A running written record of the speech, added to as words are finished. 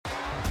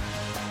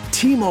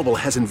T-Mobile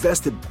has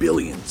invested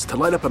billions to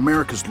light up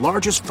America's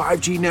largest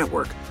 5G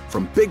network,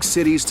 from big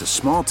cities to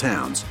small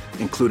towns,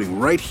 including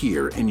right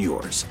here in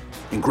yours.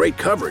 And great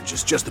coverage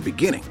is just the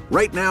beginning.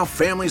 Right now,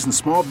 families and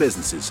small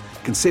businesses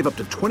can save up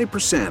to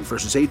 20%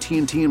 versus AT&T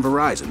and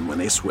Verizon when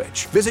they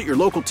switch. Visit your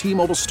local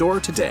T-Mobile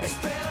store today.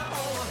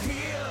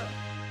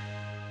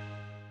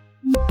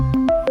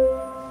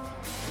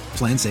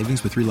 Plan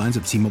savings with 3 lines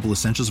of T-Mobile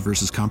Essentials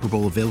versus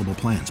comparable available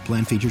plans.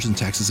 Plan features and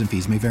taxes and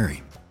fees may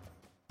vary.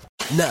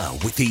 Now,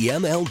 with the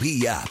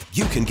MLB app,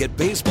 you can get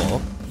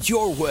baseball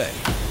your way.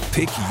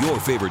 Pick your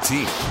favorite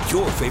team,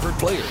 your favorite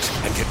players,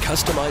 and get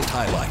customized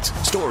highlights,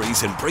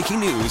 stories, and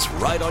breaking news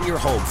right on your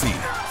home feed.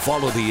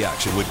 Follow the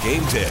action with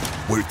Game Day,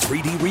 where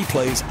 3D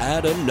replays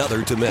add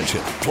another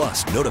dimension.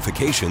 Plus,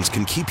 notifications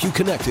can keep you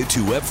connected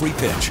to every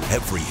pitch,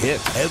 every hit,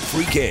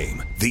 every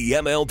game. The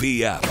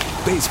MLB app.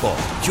 Baseball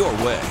your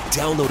way.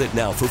 Download it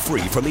now for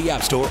free from the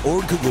App Store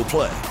or Google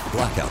Play.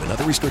 Blackout and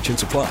other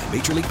restrictions apply.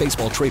 Major League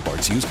Baseball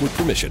trademarks used with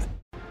permission.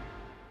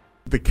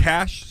 The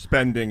cash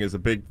spending is a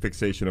big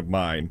fixation of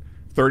mine.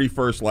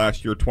 31st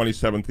last year,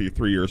 27th the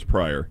 3 years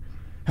prior.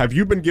 Have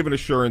you been given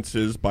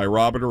assurances by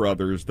Robert or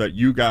others that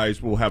you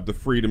guys will have the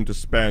freedom to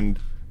spend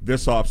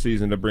this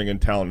offseason to bring in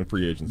talent and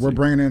free agency? We're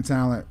bringing in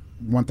talent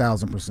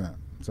 1,000%.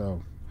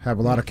 So have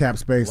a lot of cap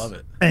space. Love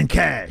it. And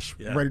cash.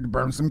 Yeah. Ready to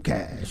burn some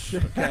cash.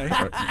 Okay.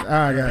 All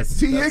right, guys.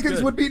 T.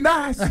 Higgins would be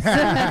nice.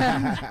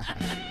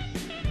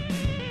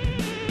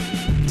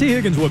 T.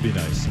 Higgins would be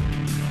nice.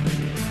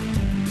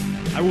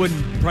 I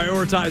wouldn't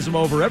prioritize him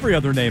over every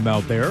other name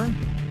out there.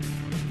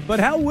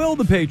 But how will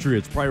the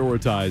Patriots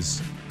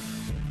prioritize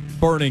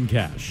burning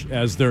cash,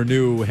 as their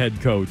new head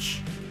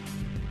coach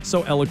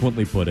so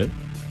eloquently put it?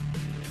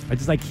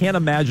 I can't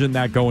imagine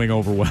that going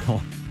over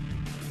well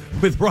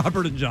with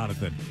Robert and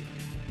Jonathan.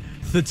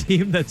 The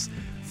team that's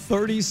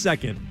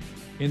 32nd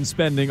in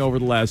spending over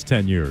the last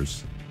 10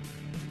 years.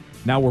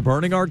 Now we're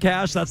burning our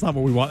cash? That's not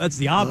what we want. That's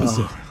the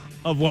opposite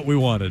of what we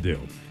want to do.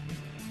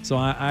 So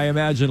I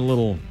imagine a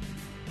little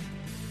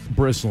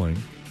bristling,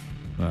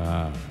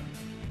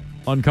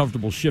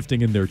 uncomfortable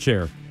shifting in their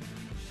chair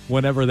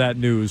whenever that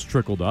news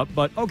trickled up.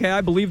 But, okay,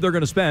 I believe they're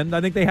going to spend. I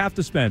think they have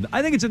to spend.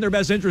 I think it's in their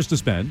best interest to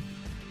spend,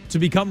 to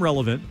become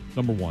relevant,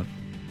 number one,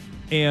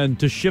 and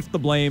to shift the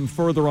blame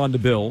further onto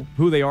Bill,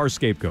 who they are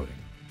scapegoating.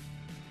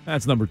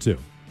 That's number two.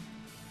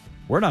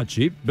 We're not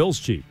cheap. Bill's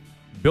cheap.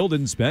 Bill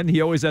didn't spend.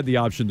 He always had the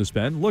option to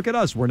spend. Look at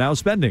us. We're now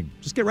spending.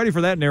 Just get ready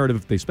for that narrative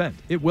if they spend.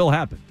 It will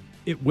happen.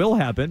 It will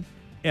happen,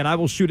 and I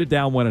will shoot it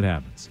down when it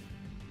happens.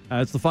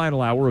 It's the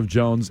final hour of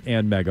Jones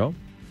and Mego.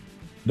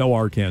 No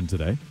Arcan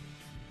today.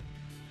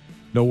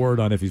 No word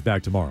on if he's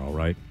back tomorrow,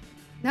 right?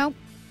 Nope.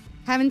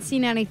 Haven't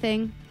seen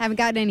anything. Haven't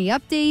gotten any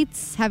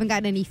updates. Haven't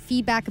gotten any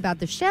feedback about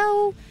the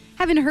show.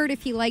 Haven't heard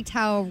if he liked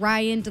how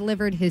Ryan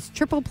delivered his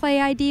triple play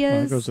ideas.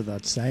 Well, that goes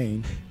without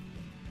saying.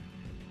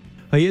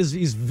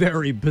 He's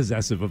very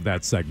possessive of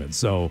that segment,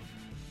 so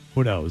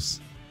who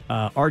knows?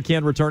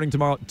 Arcan returning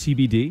tomorrow.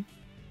 TBD.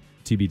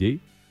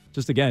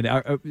 Just again,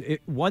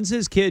 once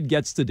his kid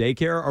gets to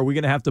daycare, are we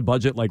going to have to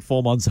budget like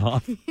full months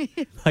off?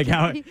 Like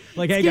how?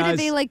 Like, hey guys,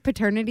 they like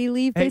paternity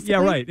leave? Hey, basically?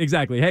 yeah, right,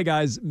 exactly. Hey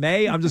guys,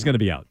 May, I'm just going to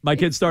be out. My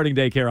kid's starting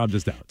daycare. I'm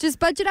just out. Just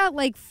budget out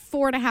like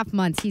 4.5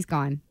 months. He's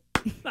gone.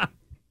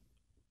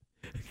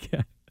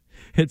 Yeah.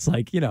 It's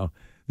like, the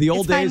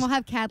old it's fine. days. We'll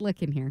have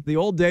Cadlick in here. The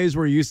old days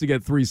where you used to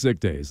get 3 sick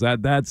days.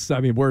 That's. I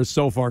mean, we're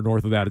so far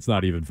north of that. It's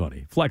not even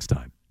funny. Flex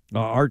time.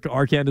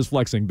 Arcan is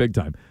flexing big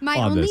time. My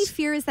only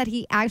fear is that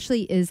he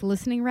actually is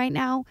listening right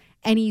now,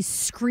 and he's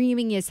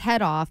screaming his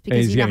head off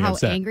because you know how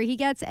angry he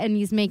gets, and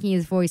he's making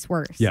his voice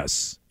worse.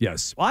 Yes.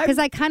 Because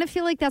I kind of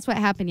feel like that's what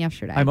happened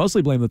yesterday. I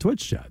mostly blame the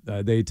Twitch chat.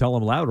 They tell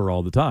him louder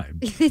all the time.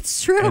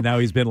 It's true. And now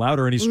he's been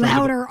louder, and he's strained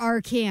louder.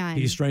 Arcan.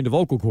 He's strained a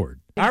vocal cord.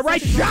 All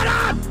right, shut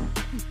up!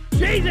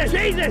 Jesus!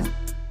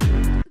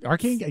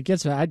 Arcan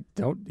gets mad.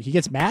 He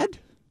gets mad?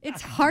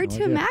 It's hard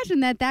to imagine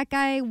that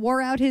guy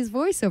wore out his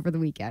voice over the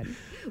weekend.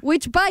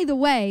 Which, by the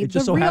way, it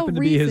just so happened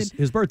to be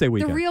his birthday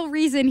weekend. The real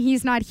reason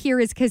he's not here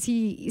is because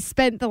he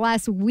spent the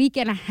last week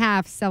and a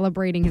half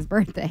celebrating his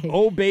birthday.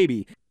 Oh,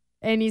 baby.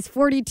 And he's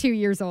 42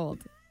 years old.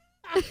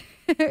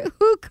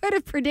 Who could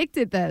have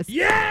predicted this?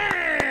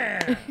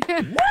 Yeah!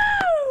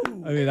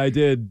 Woo! I mean, I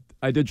did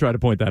try to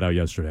point that out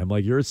yesterday. I'm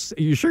like, are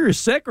you sure you're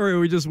sick, or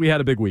we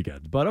had a big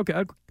weekend? But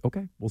okay,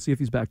 we'll see if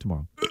he's back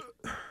tomorrow.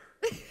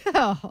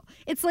 Oh,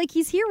 it's like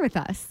he's here with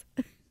us.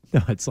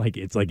 No, it's like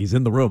he's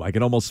in the room. I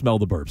can almost smell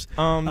the burps.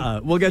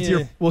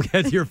 We'll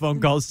get to your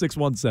phone calls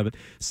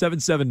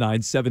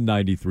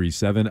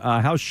 617-779-7937.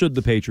 How should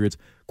the Patriots,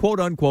 quote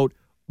unquote,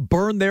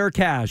 burn their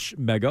cash?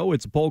 Mego,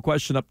 it's a poll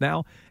question up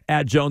now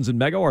at Jones and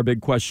Mego. Our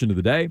big question of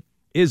the day: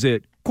 is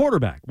it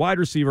quarterback, wide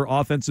receiver,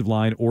 offensive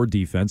line, or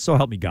defense? So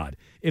help me God,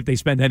 if they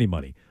spend any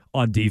money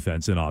on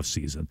defense in off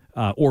season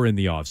or in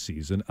the off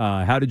season.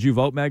 How did you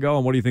vote, Mego?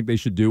 And what do you think they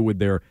should do with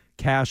their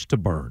cash to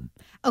burn.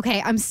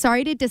 Okay, I'm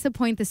sorry to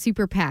disappoint the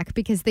Super PAC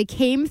because they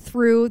came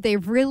through. They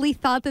really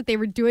thought that they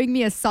were doing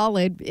me a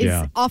solid.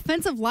 Is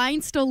offensive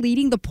line still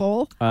leading the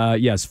poll?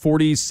 Yes,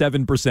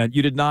 47%.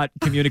 You did not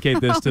communicate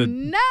this to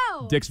no.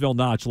 Dixville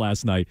Notch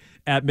last night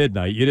at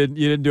midnight. You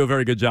didn't do a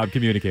very good job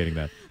communicating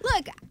that.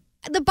 Look,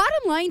 the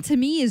bottom line to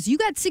me is you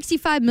got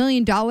 $65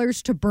 million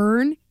to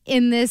burn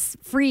in this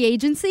free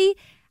agency.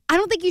 I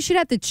don't think you should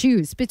have to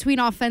choose between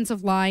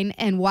offensive line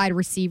and wide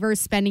receiver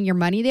spending your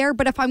money there.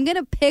 But if I'm going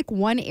to pick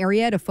one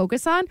area to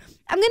focus on,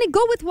 I'm going to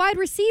go with wide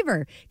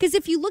receiver. Because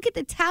if you look at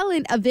the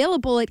talent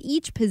available at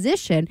each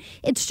position,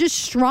 it's just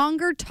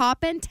stronger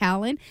top-end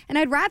talent. And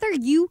I'd rather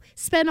you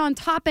spend on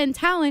top-end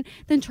talent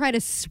than try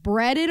to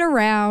spread it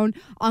around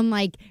on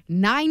like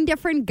 9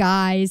 different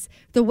guys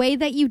the way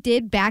that you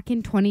did back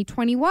in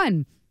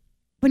 2021.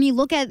 When you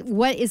look at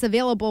what is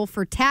available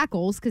for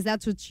tackles, because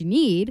that's what you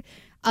need,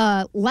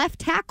 left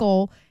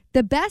tackle,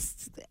 the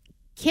best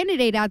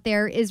candidate out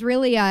there is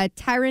really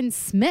Tyron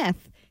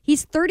Smith.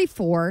 He's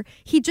 34.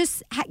 He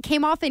just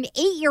came off an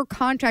 8-year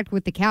contract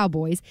with the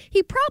Cowboys.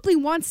 He probably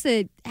wants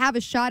to have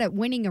a shot at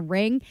winning a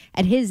ring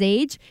at his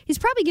age. He's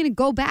probably going to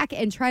go back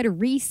and try to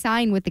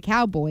re-sign with the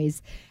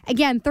Cowboys.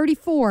 Again,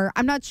 34.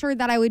 I'm not sure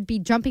that I would be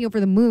jumping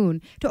over the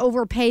moon to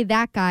overpay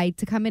that guy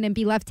to come in and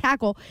be left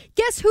tackle.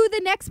 Guess who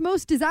the next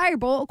most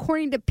desirable,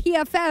 according to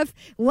PFF,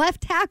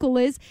 left tackle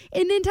is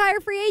in the entire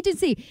free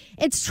agency?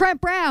 It's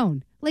Trent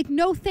Brown. Like,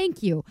 no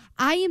thank you.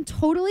 I am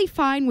totally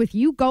fine with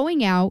you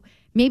going out.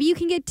 Maybe you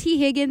can get T.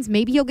 Higgins.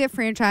 Maybe he'll get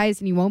franchised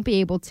and you won't be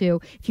able to.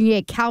 If you can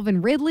get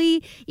Calvin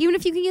Ridley, even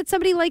if you can get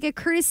somebody like a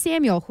Curtis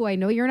Samuel, who I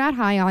know you're not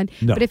high on,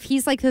 but if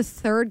he's like the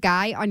third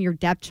guy on your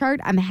depth chart,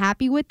 I'm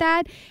happy with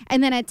that.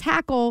 And then at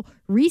tackle,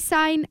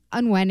 re-sign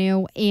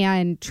Onwenu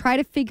and try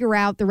to figure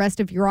out the rest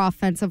of your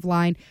offensive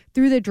line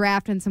through the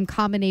draft and some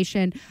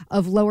combination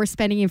of lower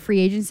spending in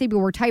free agency. But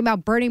we're talking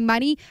about burning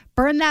money.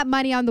 Burn that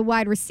money on the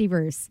wide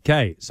receivers.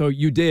 Okay, so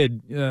you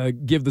did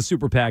give the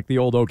Super PAC the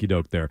old okey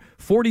doke there.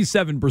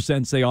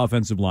 47% say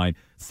offensive line.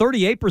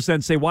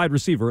 38% say wide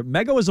receiver.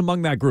 Mego is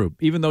among that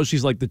group, even though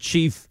she's like the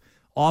chief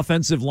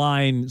offensive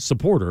line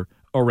supporter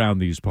around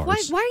these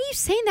parts. Why are you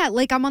saying that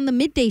like I'm on the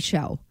midday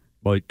show?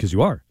 Well, because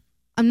you are.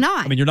 I'm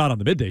not. I mean, you're not on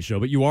the midday show,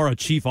 but you are a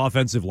chief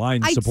offensive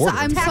line supporter.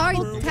 I'm sorry.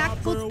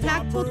 Tackle.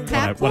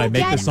 When I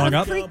make this song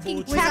up?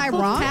 Was I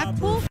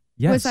wrong?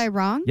 Yes. Was I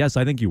wrong? Yes,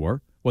 I think you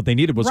were. What they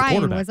needed was a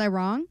quarterback. Was I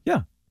wrong?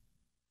 Yeah.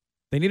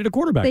 They needed a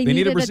quarterback. They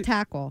needed a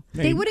tackle.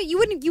 You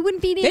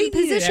wouldn't be in a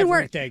position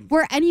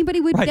where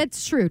anybody would get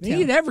screwed. They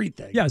needed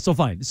everything. Yeah, so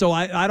fine. So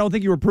I don't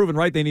think you were proven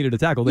right. They needed a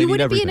tackle. They you need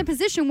wouldn't everything. be in a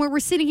position where we're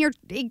sitting here,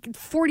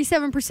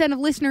 47% of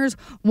listeners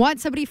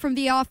want somebody from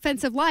the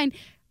offensive line.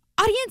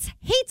 Audience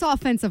hates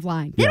offensive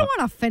line. They don't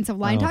want offensive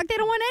line talk. They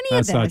don't want any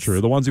of this. That's not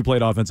true. The ones who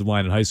played offensive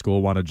line in high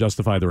school want to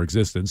justify their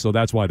existence, so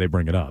that's why they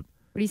bring it up.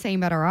 What are you saying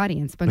about our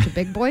audience? Bunch of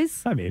big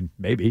boys? I mean,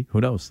 maybe.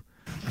 Who knows?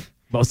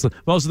 Most of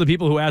the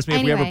people who asked me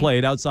if we ever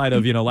played outside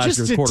of last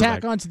year's quarterback. Just to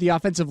tack onto the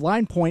offensive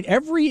line point,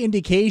 every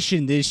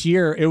indication this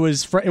year it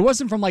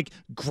wasn't from like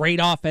great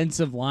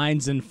offensive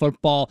lines in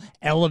football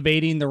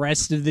elevating the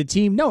rest of the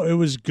team. No, it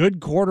was good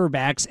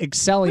quarterbacks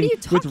excelling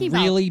with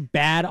really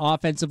bad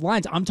offensive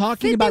lines. I'm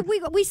talking about.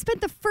 We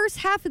spent the first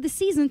half of the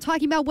season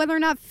talking about whether or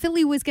not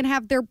Philly was going to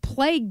have their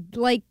play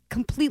like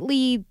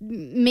completely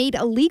made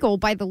illegal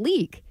by the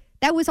league.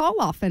 That was all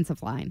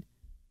offensive line.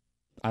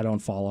 I don't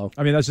follow.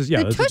 I mean, that's just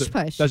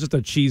push. That's just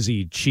a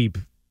cheesy, cheap,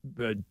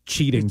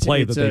 cheating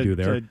play that they do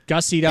there. A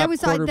gussied up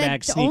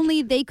quarterback sneak.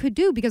 Only they could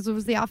do because it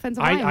was the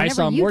offensive line. I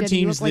saw more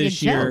teams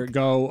this year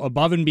go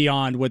above and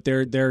beyond what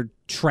their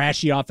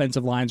trashy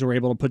offensive lines were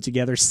able to put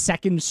together.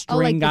 Second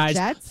string guys,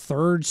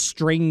 third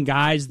string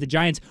guys. The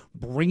Giants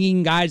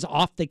bringing guys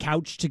off the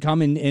couch to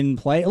come and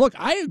play. Look,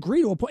 I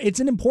agree.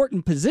 It's an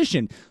important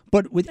position,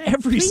 but with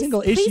every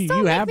single issue you have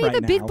right now. Please don't make me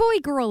the big boy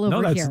girl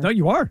over here. No,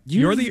 you are.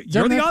 You're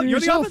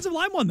the offensive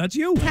line one. That's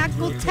you.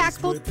 Tackle,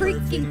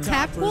 freaking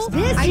tackle.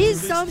 This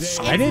is some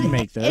shit. I didn't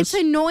make this. It's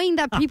annoying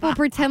that people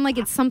pretend like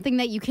it's something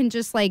that you can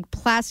just like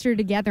plaster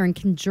together and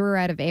conjure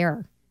out of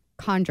air.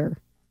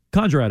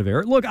 Conjure out of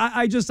air. Look,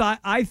 I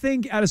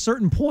think at a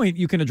certain point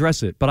you can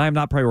address it, but I am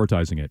not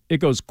prioritizing it. It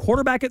goes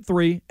quarterback at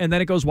 3, and then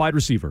it goes wide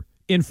receiver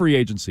in free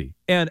agency.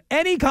 And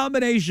any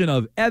combination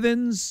of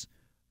Evans,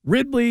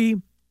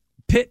 Ridley,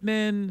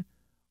 Pittman,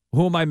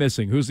 who am I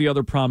missing? Who's the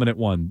other prominent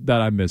one that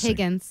I'm missing?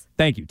 Higgins.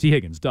 Thank you, T.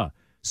 Higgins, duh.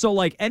 So,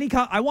 like,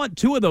 I want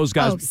 2 of those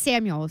guys. Oh,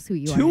 Samuel is who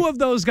you are. 2 of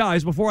those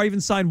guys before I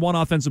even sign one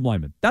offensive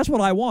lineman. That's what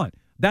I want.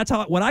 That's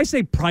how, when I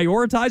say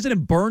prioritize it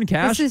and burn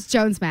cash. This is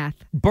Jones math.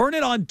 Burn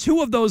it on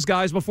 2 of those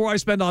guys before I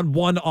spend on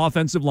one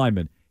offensive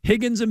lineman.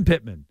 Higgins and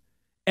Pittman.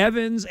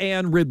 Evans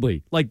and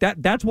Ridley. Like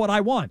that's what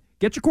I want.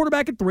 Get your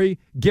quarterback at 3,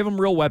 give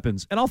him real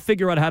weapons, and I'll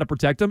figure out how to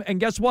protect him. And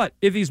guess what?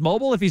 If he's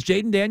mobile, if he's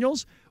Jaden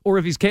Daniels, or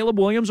if he's Caleb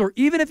Williams, or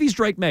even if he's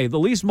Drake May, the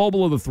least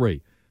mobile of the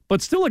 3,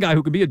 but still a guy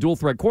who can be a dual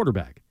threat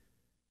quarterback,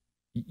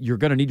 you're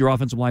going to need your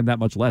offensive line that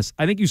much less.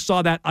 I think you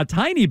saw that a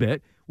tiny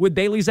bit with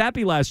Bailey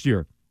Zappi last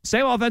year.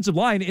 Same offensive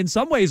line, in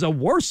some ways a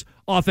worse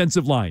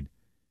offensive line.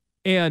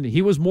 And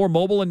he was more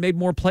mobile and made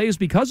more plays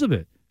because of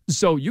it.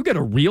 So you get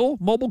a real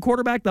mobile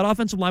quarterback, that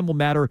offensive line will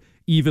matter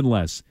even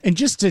less. And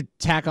just to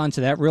tack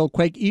onto that real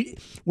quick,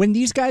 when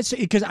these guys,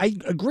 because I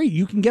agree,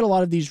 you can get a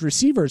lot of these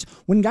receivers.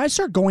 When guys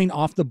start going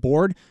off the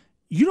board,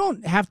 you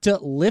don't have to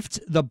lift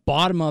the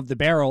bottom of the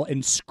barrel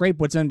and scrape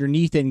what's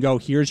underneath it and go,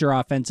 here's your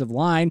offensive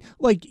line.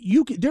 Like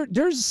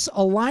there's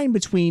a line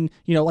between,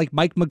 like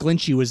Mike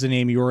McGlinchey was the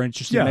name you were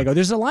interested in. Mego.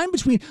 There's a line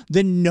between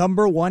the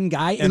number one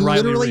guy and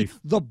literally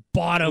the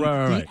bottom,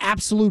 the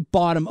absolute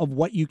bottom of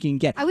what you can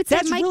get. I would say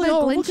Mike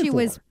McGlinchey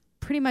was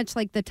pretty much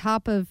like the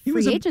top of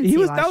free agency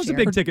last that was year. A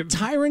big ticket.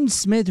 Tyron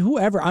Smith,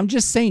 whoever. I'm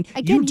just saying,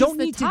 you don't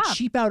need to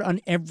cheap out on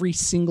every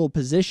single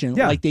position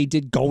like they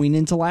did going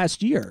into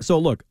last year. So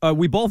look,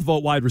 we both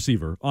vote wide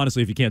receiver.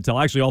 Honestly, if you can't tell,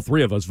 actually all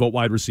three of us vote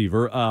wide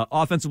receiver.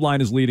 Offensive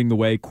line is leading the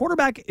way.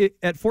 Quarterback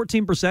at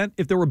 14%.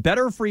 If there were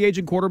better free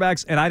agent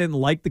quarterbacks and I didn't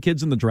like the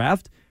kids in the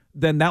draft,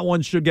 then that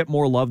one should get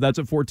more love. That's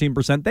at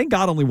 14%. Thank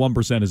God only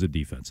 1% is at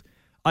defense.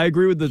 I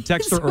agree with the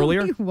texter earlier.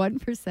 Only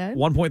 1%?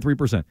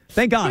 1.3%.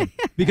 Thank God,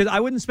 because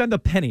I wouldn't spend a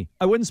penny.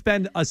 I wouldn't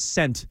spend a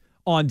cent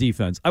on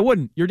defense. I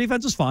wouldn't. Your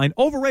defense is fine.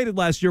 Overrated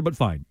last year, but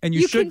fine. And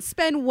you should can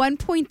spend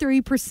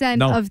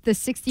 1.3% of the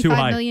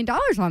 $65 million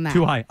on that.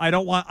 Too high. I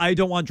don't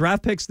want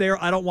draft picks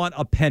there. I don't want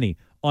a penny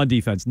on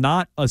defense.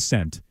 Not a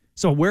cent.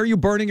 So where are you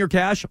burning your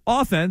cash?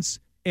 Offense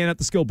and at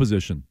the skill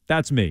position.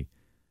 That's me.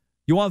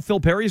 You want Phil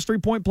Perry's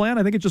 3-point plan?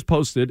 I think it just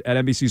posted at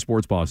NBC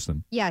Sports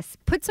Boston. Yes.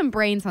 Put some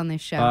brains on this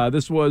show.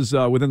 This was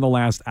within the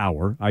last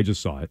hour. I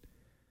just saw it.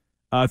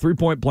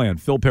 3-point plan.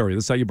 Phil Perry.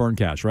 This is how you burn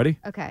cash. Ready?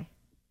 Okay.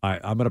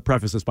 I'm going to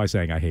preface this by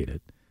saying I hate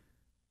it.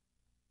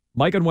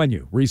 Mike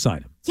Onwenu,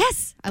 re-sign him.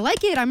 Yes. I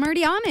like it. I'm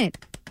already on it.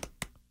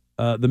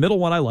 The middle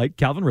one I like,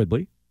 Calvin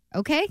Ridley.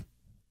 Okay.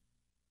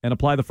 And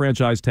apply the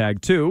franchise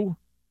tag to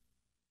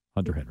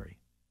Hunter Henry.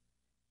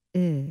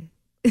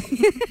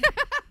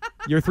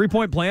 Your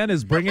 3-point plan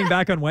is bringing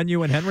back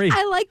Onwenu and Henry?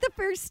 I like the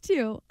first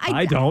two.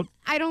 I don't.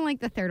 I don't like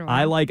the third one.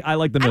 I like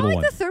the middle one. I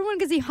like the third one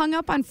because he hung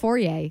up on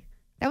Fourier.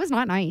 That was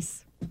not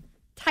nice.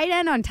 Tight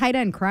end on tight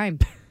end crime.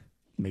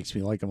 Makes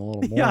me like him a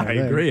little more. Yeah, I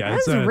agree. That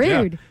was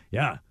rude.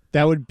 Yeah.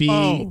 That would be...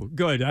 Oh,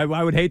 good.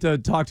 I would hate to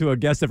talk to a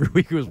guest every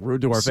week who was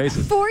rude to our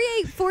faces.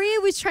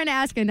 Fourier was trying to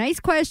ask a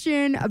nice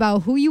question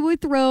about who you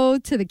would throw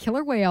to the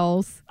killer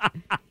whales.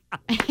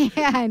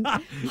 And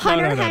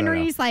Hunter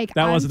Henry's like,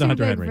 that I'm wasn't too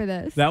Hunter big Henry. for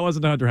this. That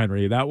wasn't Hunter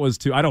Henry. That was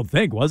too... I don't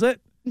think, was it?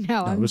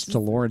 No, it was the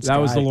Lawrence guy.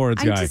 That was the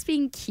Lawrence guy. I'm just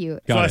being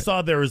cute. I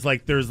saw there's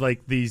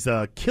these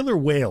killer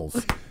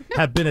whales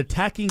have been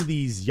attacking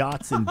these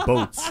yachts and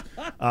boats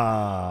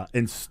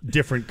in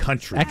different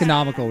countries.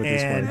 Economical with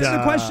these words.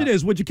 The question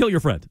is, would you kill your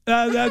friend?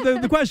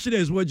 The question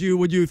is, would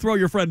you throw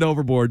your friend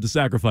overboard to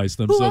sacrifice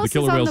them so the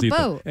killer whales eat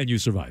them and you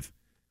survive?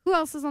 Who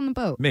else is on the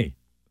boat? Me.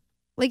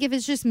 Like if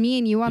it's just me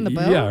and you on the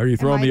boat? Yeah, are you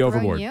throwing me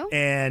overboard? You?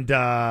 And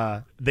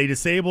they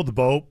disabled the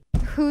boat.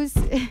 Who's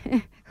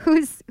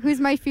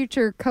my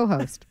future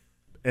co-host?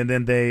 And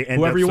then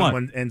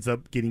someone ends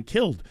up getting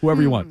killed.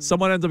 Whoever you want.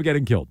 Someone ends up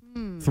getting killed.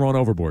 Thrown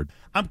overboard.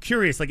 I'm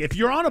curious, like if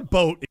you're on a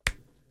boat.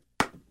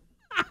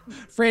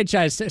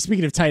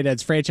 Speaking of tight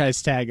ends,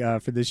 franchise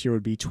tag for this year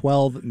would be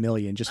 $12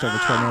 million, just over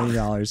 $12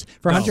 million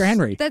for Hunter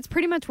Henry. That's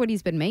pretty much what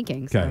he's been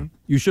making. So. Okay.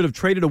 You should have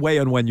traded away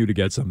Onwenu to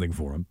get something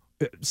for him.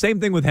 Same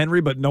thing with Henry,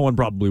 but no one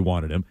probably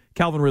wanted him.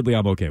 Calvin Ridley,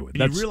 I'm okay with.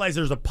 You realize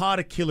there's a pod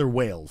of killer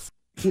whales.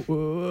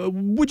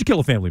 Would you kill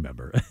a family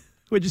member?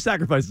 Would you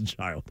sacrifice a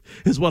child?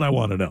 Is what I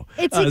want to know.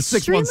 It's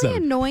extremely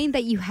annoying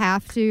that you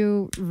have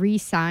to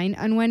re-sign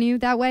Onwenu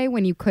that way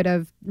when you could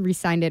have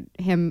re-signed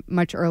him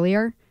much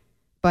earlier.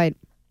 But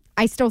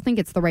I still think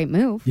it's the right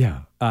move.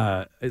 Yeah.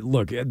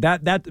 Look,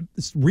 that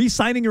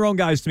re-signing your own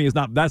guys to me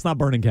that's not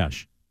burning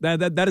cash.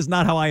 That is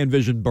not how I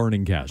envision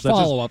burning cash.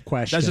 Follow-up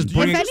question. That's just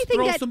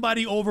throw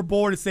somebody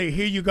overboard and say,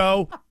 here you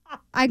go.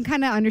 I'm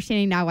kind of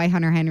understanding now why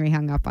Hunter Henry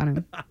hung up on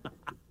him.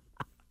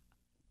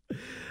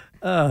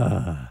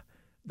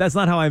 That's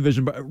not how I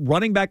envision.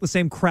 Running back the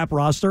same crap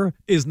roster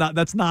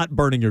that's not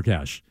burning your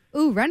cash.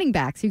 Ooh, running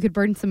backs. You could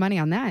burn some money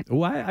on that.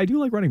 Oh, I do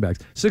like running backs.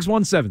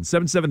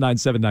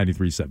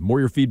 617-779-7937. More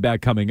of your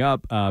feedback coming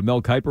up.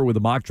 Mel Kiper with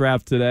a mock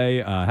draft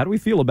today. How do we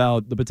feel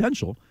about the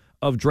potential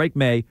of Drake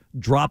May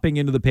dropping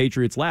into the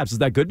Patriots' laps? Is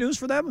that good news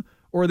for them?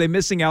 Or are they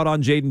missing out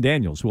on Jaden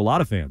Daniels, who a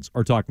lot of fans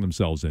are talking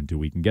themselves into?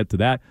 We can get to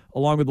that,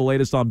 along with the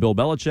latest on Bill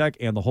Belichick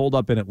and the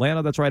holdup in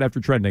Atlanta. That's right after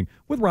Trending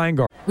with Ryan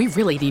Gar. We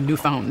really need new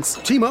phones.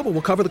 T-Mobile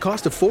will cover the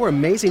cost of 4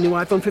 amazing new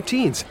iPhone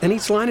 15s, and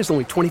each line is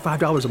only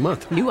 $25 a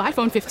month. New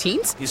iPhone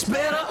 15s? It's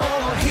better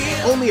over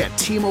here. Only at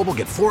T-Mobile,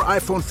 get 4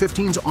 iPhone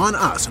 15s on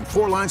us and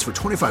 4 lines for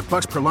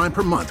 $25 per line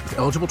per month with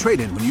eligible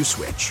trade-in when you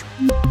switch.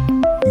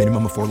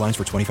 Minimum of 4 lines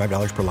for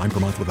 $25 per line per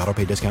month with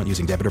autopay discount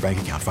using debit or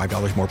bank account.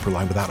 $5 more per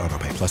line without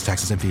autopay, plus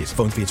taxes and fees.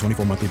 Phone fee at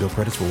 24 monthly bill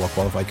credits for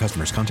well-qualified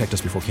customers. Contact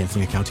us before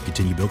canceling account to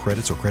continue bill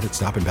credits or credit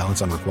stop and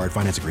balance on required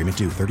finance agreement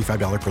due.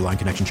 $35 per line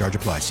connection charge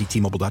applies. See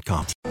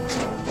T-Mobile.com.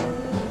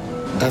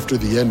 After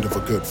the end of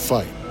a good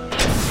fight,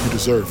 you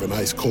deserve an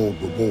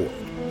ice-cold reward.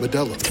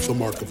 Modelo is the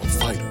mark of a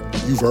fighter.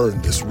 You've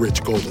earned this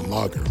rich golden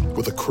lager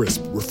with a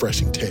crisp,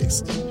 refreshing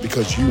taste.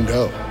 Because you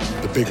know,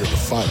 the bigger the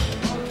fight,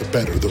 the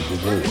better the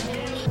reward.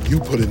 You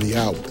put in the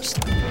hours,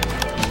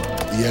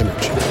 the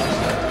energy,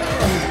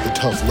 the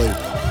tough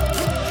labor.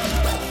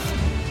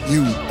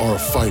 You are a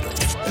fighter,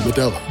 and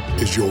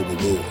Modelo is your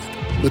reward.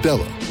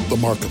 Modelo, the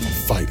mark of a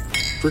fighter.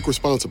 Drink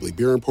responsibly.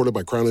 Beer imported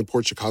by Crown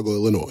Imports, Chicago,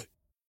 Illinois.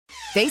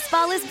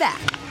 Baseball is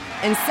back,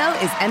 and so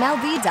is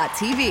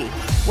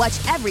MLB.tv.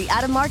 Watch every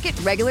out-of-market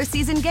regular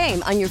season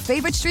game on your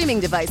favorite streaming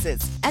devices,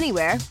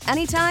 anywhere,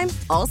 anytime,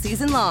 all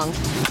season long.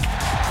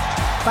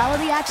 Follow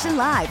the action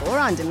live or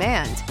on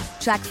demand.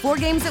 Track 4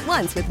 games at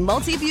once with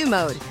multi-view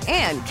mode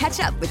and catch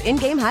up with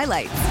in-game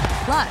highlights.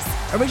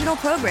 Plus, original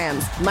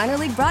programs, minor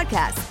league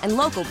broadcasts, and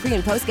local pre-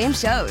 and post-game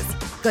shows.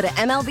 Go to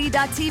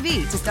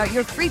MLB.tv to start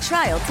your free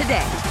trial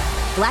today.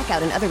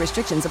 Blackout and other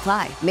restrictions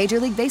apply. Major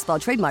League Baseball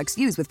trademarks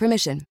used with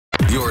permission.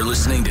 You're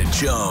listening to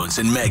Jones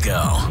and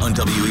Mego on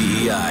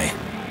WEEI.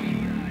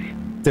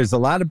 There's a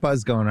lot of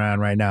buzz going on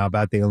right now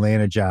about the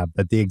Atlanta job,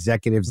 that the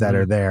executives that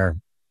are there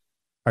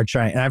are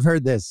trying. And I've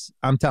heard this,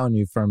 I'm telling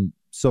you, from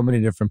so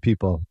many different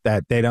people,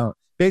 that they don't.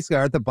 Basically,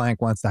 Arthur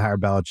Blank wants to hire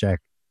Belichick,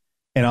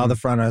 and all the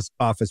front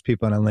office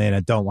people in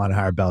Atlanta don't want to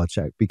hire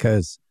Belichick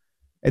because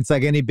it's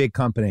like any big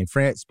company.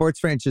 Sports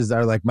franchises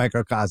are like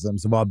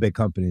microcosms of all big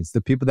companies.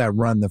 The people that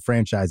run the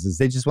franchises,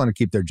 they just want to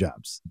keep their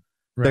jobs.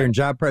 Right. They're in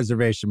job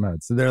preservation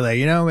mode. So they're like,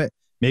 you know what?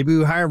 Maybe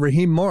we hire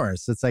Raheem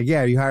Morris. It's like,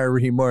 yeah, you hire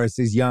Raheem Morris.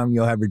 He's young.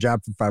 You'll have your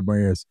job for 5 more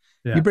years.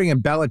 Yeah. You bring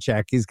in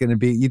Belichick. He's going to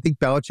be, you think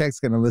Belichick's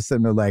going to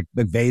listen to like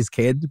McVay's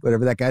kid,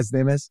 whatever that guy's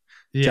name is?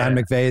 Yeah. John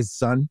McVay's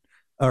son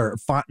or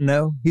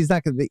Fontenot. He's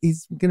not going to,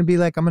 he's going to be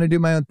like, I'm going to do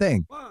my own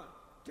thing. 1,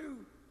 2,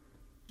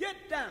 get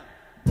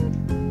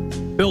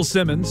down. Bill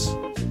Simmons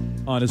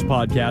on his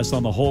podcast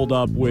on the hold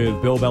up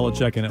with Bill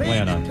Belichick in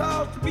Atlanta.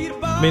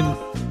 I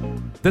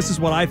mean, this is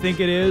what I think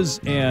it is,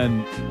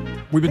 and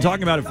we've been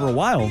talking about it for a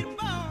while.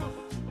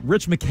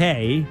 Rich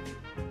McKay,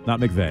 not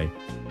McVay.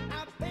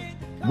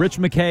 Rich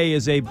McKay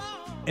is an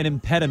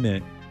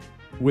impediment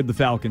with the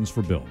Falcons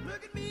for Bill.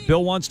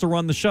 Bill wants to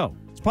run the show.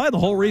 It's probably the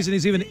whole reason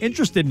he's even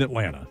interested in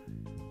Atlanta.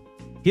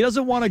 He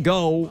doesn't want to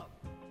go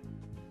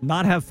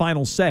not have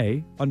final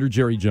say under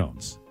Jerry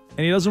Jones.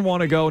 And he doesn't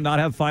want to go not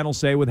have final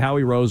say with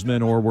Howie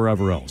Roseman or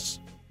wherever else.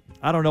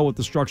 I don't know what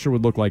the structure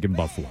would look like in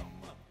Buffalo.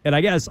 And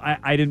I guess,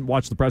 I didn't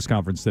watch the press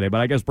conference today, but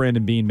I guess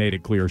Brandon Beane made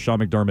it clear Sean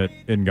McDermott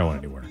isn't going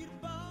anywhere.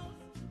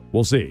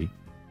 We'll see.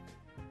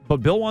 But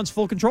Bill wants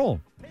full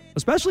control,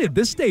 especially at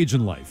this stage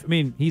in life. I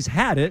mean, he's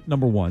had it,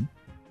 number one.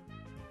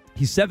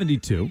 He's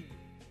 72.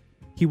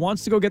 He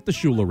wants to go get the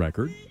Shula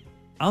record.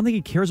 I don't think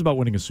he cares about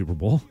winning a Super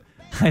Bowl.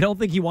 I don't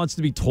think he wants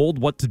to be told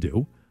what to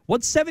do.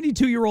 What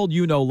 72-year-old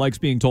likes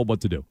being told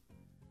what to do?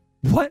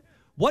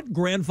 What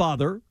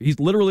grandfather, he's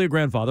literally a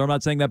grandfather, I'm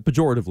not saying that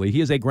pejoratively,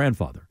 he is a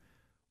grandfather.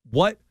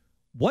 What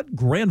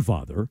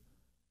grandfather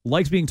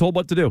likes being told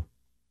what to do?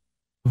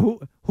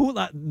 Who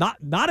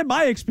not in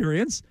my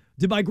experience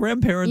did my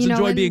grandparents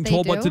enjoy being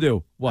told what to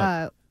do.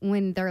 What?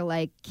 When they're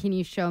like, can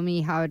you show me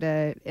how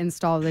to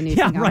install the new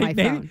thing on my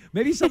phone?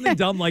 Maybe something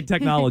dumb like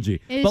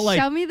technology. But like,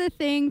 show me the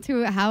thing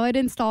to how it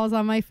installs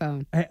on my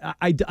phone.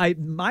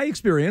 My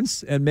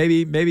experience, and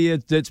maybe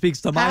it speaks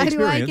to my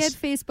experience. How do I get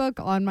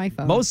Facebook on my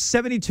phone? Most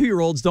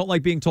 72-year-olds don't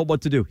like being told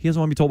what to do. He doesn't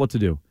want to be told what to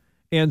do.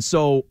 And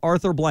so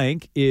Arthur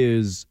Blank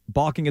is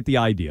balking at the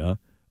idea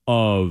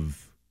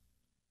of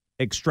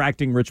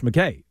extracting Rich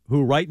McKay,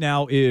 who right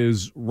now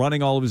is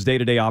running all of his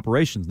day-to-day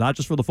operations, not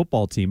just for the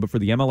football team, but for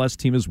the MLS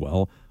team as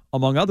well,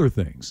 among other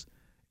things.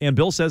 And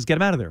Bill says, get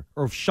him out of there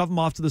or shove him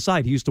off to the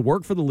side. He used to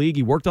work for the league.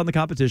 He worked on the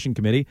competition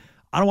committee.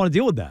 I don't want to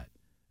deal with that.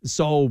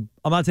 So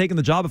I'm not taking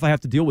the job if I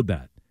have to deal with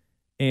that.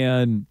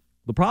 And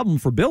the problem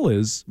for Bill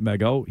is,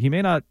 Mego, he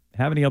may not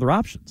have any other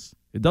options.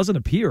 It doesn't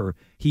appear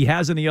he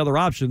has any other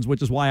options,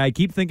 which is why I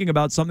keep thinking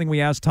about something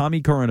we asked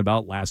Tommy Curran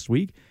about last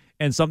week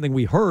and something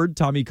we heard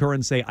Tommy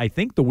Curran say, I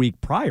think, the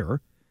week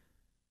prior.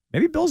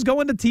 Maybe Bill's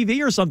going to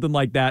TV or something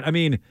like that. I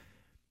mean,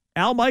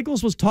 Al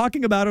Michaels was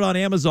talking about it on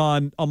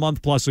Amazon a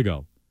month plus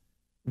ago.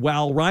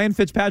 While Ryan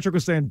Fitzpatrick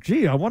was saying,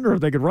 gee, I wonder if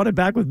they could run it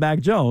back with Mac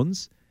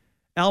Jones.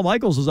 Al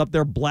Michaels was up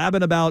there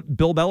blabbing about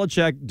Bill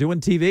Belichick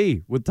doing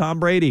TV with Tom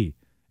Brady,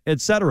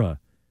 etc.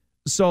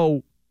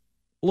 So,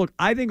 look,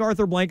 I think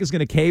Arthur Blank is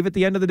going to cave at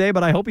the end of the day,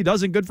 but I hope he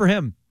doesn't. Good for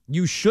him.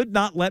 You should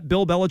not let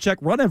Bill Belichick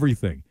run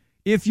everything.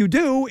 If you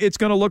do, it's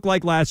going to look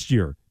like last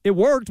year. It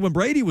worked when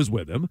Brady was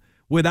with him.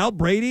 Without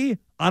Brady,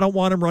 I don't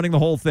want him running the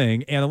whole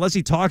thing. And unless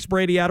he talks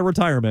Brady out of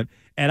retirement,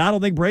 and I don't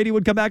think Brady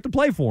would come back to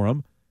play for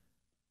him,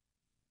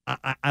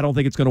 I don't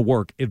think it's going to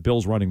work if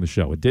Bill's running the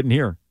show. It didn't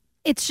here.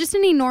 It's just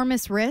an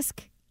enormous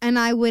risk. And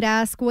I would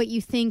ask what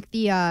you think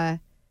the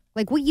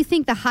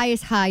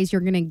highest highs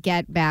you're going to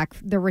get back,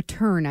 the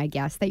return, I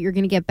guess, that you're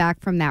going to get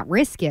back from that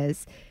risk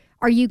is.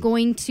 Are you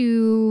going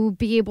to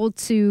be able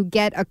to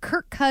get a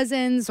Kirk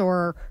Cousins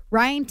or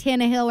Ryan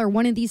Tannehill or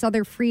one of these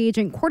other free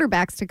agent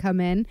quarterbacks to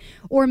come in?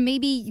 Or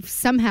maybe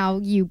somehow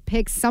you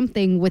pick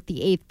something with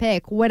the 8th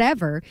pick,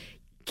 whatever.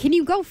 Can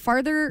you go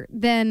farther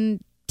than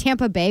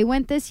Tampa Bay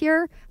went this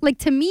year? Like,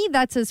 to me,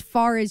 that's as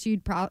far as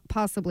you'd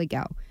possibly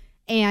go.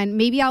 And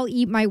maybe I'll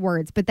eat my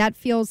words, but that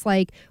feels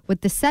like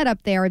with the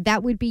setup there,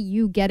 that would be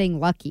you getting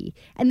lucky.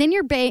 And then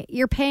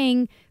you're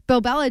paying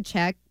Bill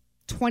Belichick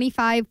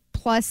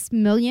 $25+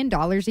 million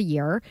a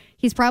year.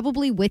 He's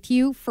probably with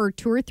you for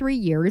 2 or 3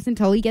 years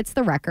until he gets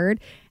the record,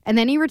 and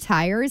then he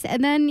retires,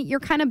 and then you're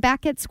kind of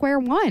back at square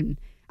one.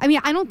 I mean,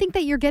 I don't think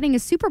that you're getting a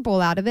Super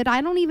Bowl out of it.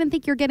 I don't even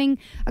think you're getting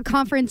a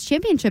conference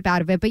championship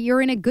out of it, but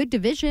you're in a good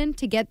division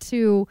to get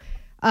to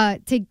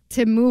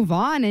move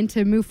on and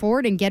to move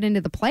forward and get into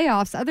the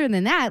playoffs. Other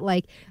than that,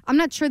 like, I'm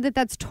not sure that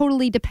that's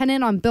totally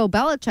dependent on Bill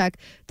Belichick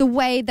the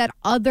way that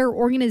other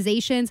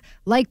organizations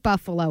like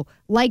Buffalo,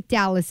 like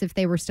Dallas, if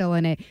they were still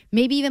in it,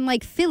 maybe even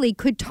like Philly,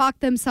 could talk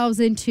themselves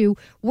into,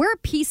 we're a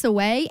piece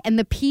away, and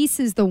the piece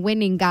is the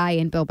winning guy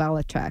in Bill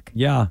Belichick.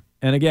 Yeah.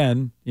 And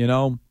again,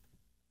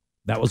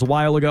 that was a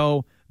while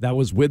ago. That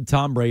was with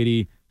Tom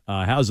Brady.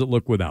 How's it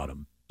look without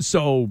him?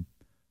 So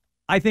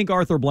I think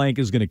Arthur Blank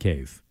is going to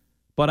cave.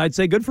 But I'd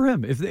say good for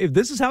him. If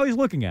this is how he's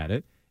looking at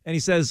it, and he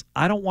says,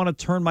 I don't want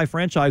to turn my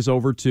franchise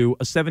over to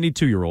a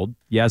 72-year-old.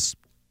 Yes,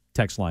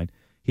 text line.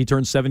 He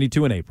turns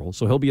 72 in April,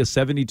 so he'll be a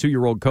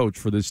 72-year-old coach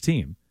for this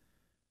team.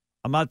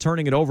 I'm not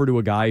turning it over to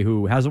a guy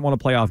who hasn't won a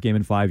playoff game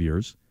in 5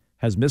 years,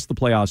 has missed the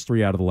playoffs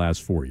 3 out of the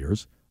last 4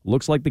 years,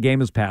 looks like the game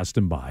has passed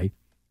him by,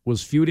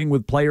 was feuding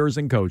with players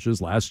and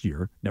coaches last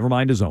year, never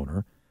mind his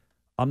owner.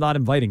 I'm not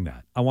inviting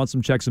that. I want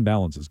some checks and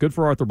balances. Good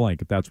for Arthur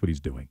Blank if that's what he's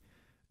doing.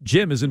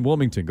 Jim is in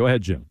Wilmington. Go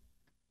ahead, Jim.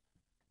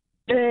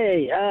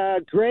 Hey,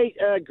 great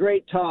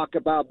talk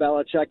about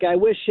Belichick. I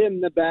wish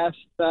him the best.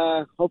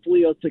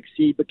 Hopefully he'll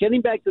succeed. But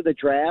getting back to the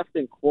draft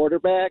and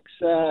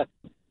quarterbacks,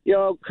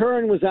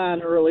 Curran was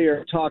on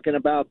earlier talking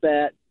about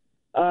that.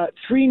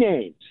 3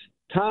 names: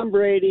 Tom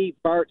Brady,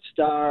 Bart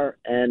Starr,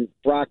 and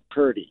Brock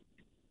Purdy.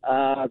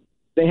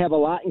 They have a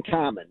lot in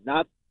common.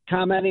 Not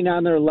commenting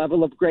on their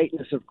level of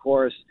greatness, of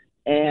course,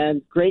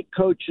 and great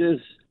coaches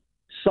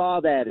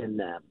saw that in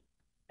them.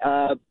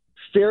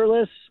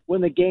 Fearless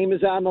when the game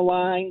is on the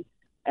line,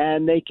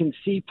 and they can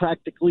see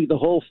practically the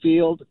whole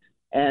field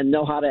and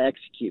know how to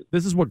execute.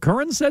 This is what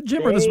Curran said,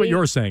 Jim, or this is what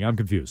you're saying? I'm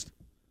confused.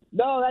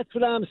 No, that's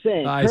what I'm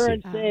saying.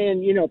 Curran's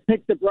saying,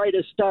 pick the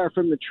brightest star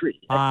from the tree.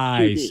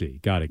 I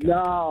see. Got it.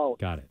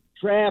 Got it.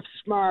 Draft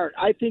smart.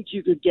 I think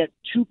you could get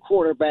 2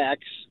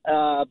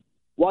 quarterbacks,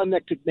 one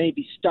that could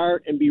maybe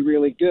start and be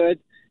really good,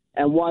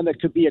 and one that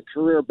could be a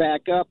career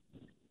backup.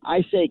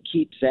 I say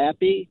keep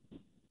Zappy.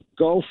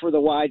 Go for the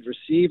wide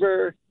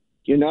receiver.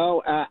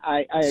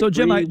 So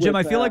Jim,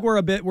 I feel like we're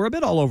a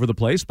bit all over the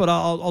place, but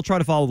I'll try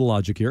to follow the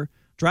logic here.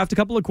 Draft a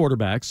couple of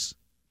quarterbacks,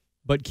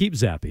 but keep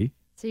Zappy.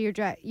 So you're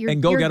get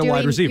a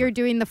wide receiver. You're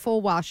doing the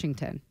full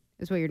Washington,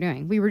 is what you're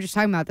doing. We were just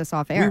talking about this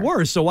off air. We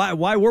were. So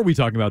why were we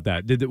talking about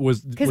that?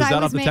 Was that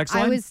off the text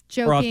line? I was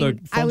joking. Or off the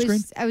phone screen?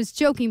 I was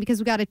joking because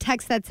we got a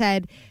text that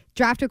said,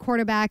 draft a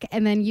quarterback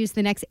and then use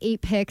the next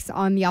 8 picks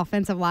on the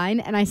offensive line.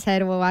 And I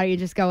said, well, why don't you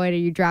just go in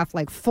and you draft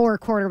like 4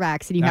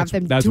 quarterbacks and you have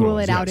them duel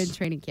it out in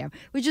training camp,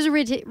 which is a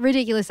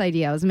ridiculous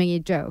idea. I was making a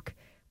joke.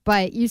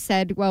 But you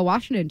said, well,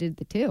 Washington did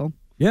the 2.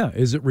 Yeah.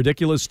 Is it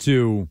ridiculous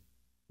to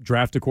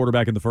draft a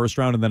quarterback in the 1st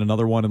round and then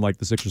another one in like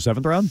the 6th or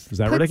 7th round? Is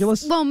that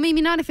ridiculous? Well,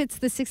 maybe not if it's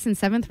the 6th and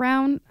 7th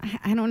round.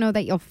 I don't know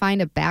that you'll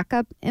find a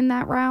backup in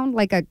that round,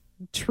 like a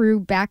true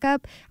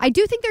backup. I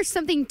do think there's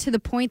something to the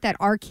point that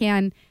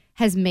Arcan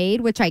has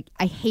made, which I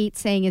hate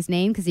saying his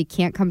name because he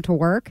can't come to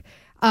work.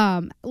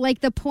 Like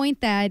the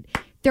point that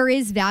there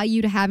is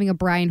value to having a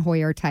Brian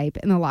Hoyer type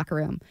in the locker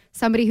room.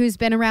 Somebody who's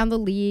been around the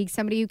league,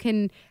 somebody who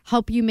can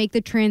help you make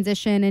the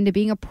transition into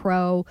being a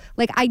pro.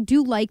 Like, I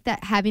do like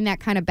that, having that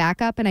kind of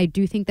backup, and I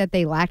do think that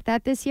they lacked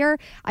that this year.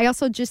 I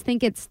also just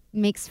think it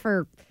makes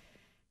for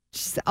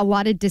just a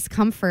lot of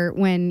discomfort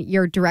when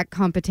your direct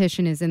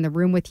competition is in the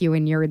room with you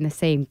and you're in the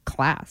same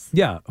class.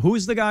 Yeah.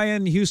 Who's the guy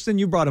in Houston?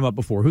 You brought him up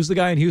before. Who's the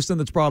guy in Houston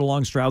that's brought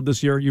along Stroud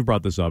this year? You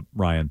brought this up,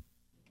 Ryan.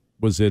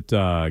 Was it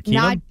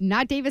Keenum?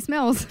 Not Davis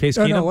Mills. Case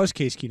Keenum? No, it was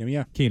Case Keenum,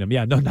 yeah. Keenum,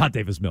 yeah. No, not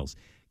Davis Mills.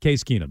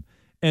 Case Keenum.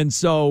 And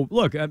so,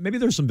 look, maybe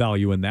there's some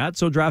value in that.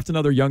 So draft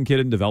another young kid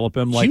and develop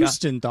him.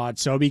 Houston thought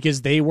so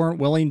because they weren't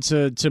willing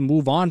to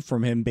move on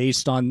from him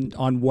based on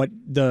what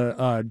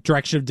the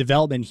direction of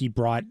development he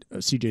brought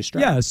C.J.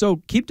 Stroud. Yeah,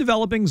 so keep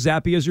developing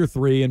Zappy as your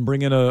 3 and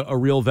bring in a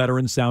real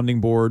veteran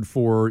sounding board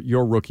for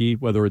your rookie,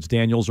 whether it's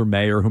Daniels or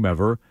May or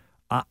whomever.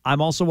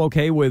 I'm also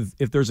okay with,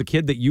 if there's a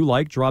kid that you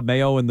like, Rob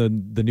Mayo and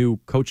the new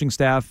coaching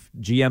staff,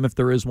 GM if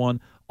there is one,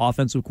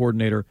 offensive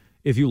coordinator.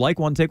 If you like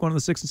one, take one in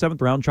the 6th and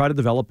 7th round, try to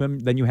develop him.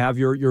 Then you have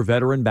your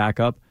veteran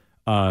backup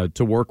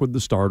to work with the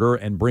starter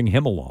and bring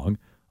him along.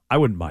 I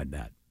wouldn't mind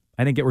that.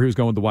 I didn't get where he was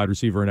going with the wide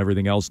receiver and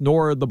everything else,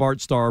 nor the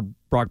Bart Starr,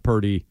 Brock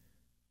Purdy.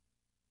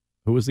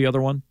 Who was the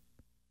other one?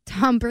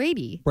 Tom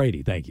Brady.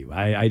 Brady, thank you.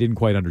 I didn't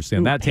quite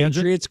understand that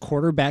tangent. Patriots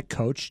quarterback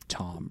coach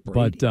Tom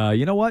Brady. But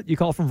you know what? You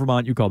call from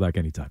Vermont, you call back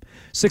anytime.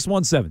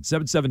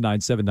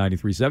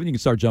 617-779-7937. You can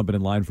start jumping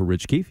in line for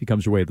Rich Keefe. He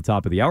comes your way at the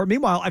top of the hour.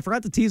 Meanwhile, I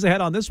forgot to tease ahead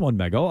on this one,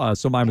 Mego,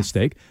 so my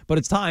mistake. But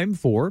it's time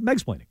for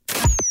Megsplaining.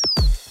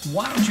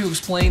 Why don't you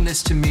explain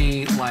this to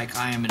me like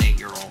I am an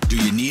 8-year-old? Do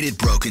you need it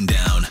broken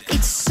down?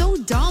 It's so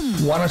dumb.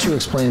 Why don't you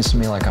explain this to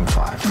me like I'm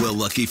 5? Well,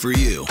 lucky for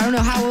you. I don't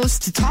know how else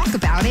to talk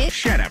about it.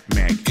 Shut up,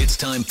 Meg. It's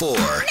time for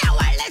Now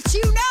I let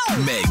you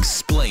know.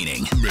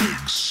 Megsplaining.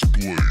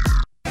 Megsplaining.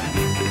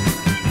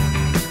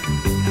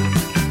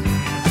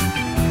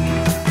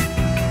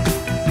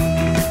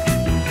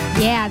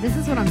 Yeah, this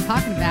is what I'm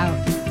talking about.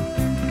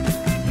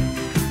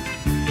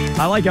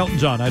 I like Elton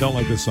John. I don't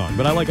like this song,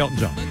 but I like Elton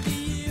John.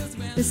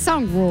 This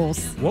song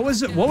rules. What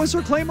was it? What was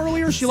her claim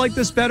earlier? She liked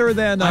this better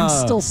than. I'm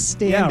still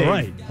standing. Yeah,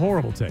 right.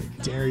 Horrible take.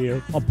 Dare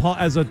you?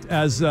 As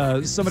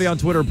somebody on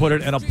Twitter put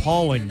it, an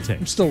appalling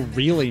take. I'm still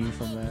reeling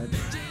from that.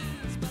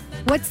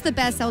 What's the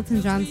best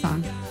Elton John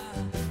song?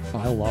 Oh,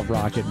 I love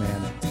Rocket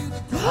Man.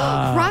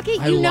 Rocket,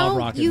 I love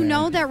Rocket Man.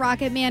 know that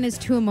Rocket Man is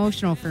too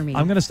emotional for me.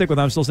 I'm going to stick with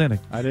I'm Still Standing.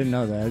 I didn't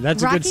know that.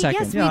 That's Rocket, a good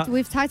second. Yes,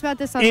 we've talked about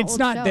this on It's the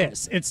not show.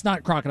 this. It's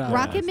not Crocodile.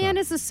 Rocket Man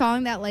is a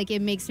song that like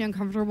it makes me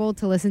uncomfortable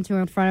to listen to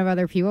in front of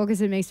other people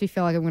because it makes me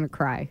feel like I'm going to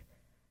cry.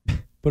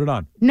 Put it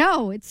on.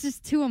 No, it's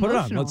just too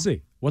emotional. Put it on. Let's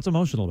see. What's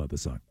emotional about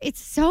this song? It's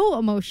so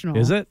emotional.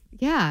 Is it?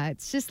 Yeah,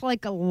 it's just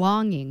like a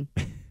longing.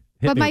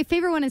 But my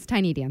favorite one is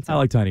Tiny Dancer. I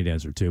like Tiny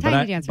Dancer too.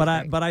 Tiny Dancer's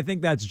great. But I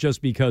think that's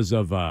just because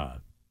of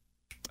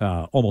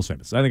Almost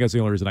Famous. I think that's the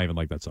only reason I even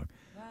like that song.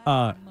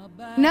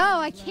 No,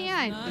 I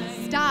can't.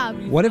 Stop.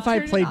 What if I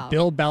Turn it played off.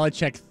 Bill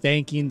Belichick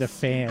thanking the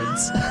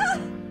fans?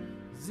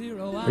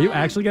 Are you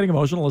actually getting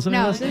emotional listening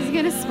No, to this is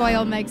going to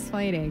spoil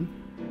Megsplaining.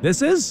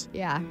 This is?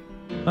 Yeah.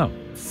 Oh.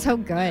 So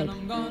good.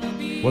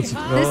 What's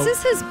This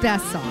is his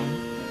best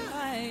song.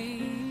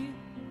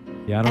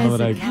 Yeah, I don't know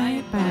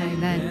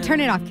what Turn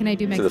it off. Can I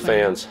do Megsplaining? To the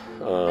fans.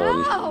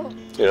 No.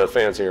 The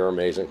fans here are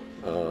amazing.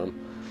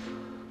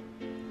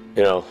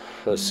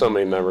 There's so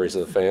many memories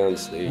of the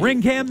fans. The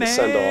Ring Cam the Man.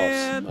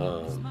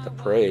 send-offs, the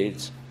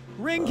parades,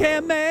 Ring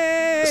Cam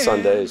Man. the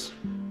Sundays.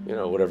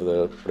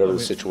 Whatever the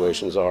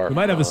situations are. We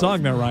might have a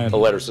song there, Ryan. The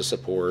letters of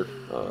support.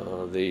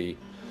 Seeing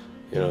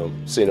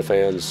the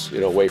fans.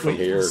 Away from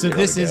here. So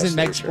this isn't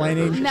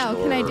Megsplaining? No,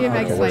 can I do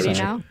Megsplaining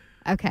now?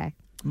 Okay.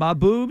 My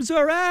boobs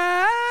are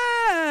out.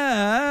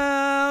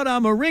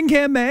 I'm a Ring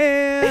Cam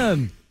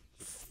Man.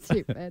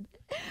 Stupid.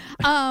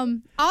 Oscar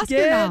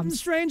Getting noms.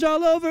 strange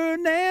all over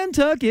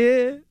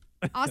Nantucket.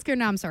 Oscar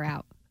noms are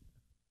out.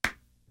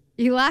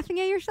 You laughing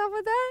at yourself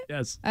with that?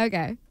 Yes.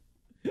 Okay.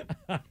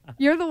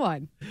 You're the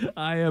one.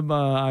 I am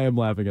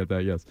laughing at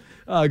that. Yes.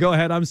 Go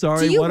ahead. I'm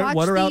sorry. Do you What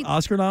watch are out the-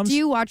 Oscar noms? Do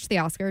you watch the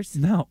Oscars?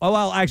 No. Oh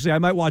well, actually, I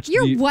might watch.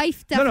 Your the,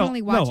 wife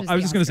definitely watches No, I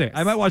was the just going to say Oscars.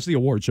 I might watch the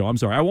award show. I'm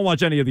sorry, I won't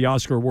watch any of the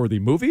Oscar-worthy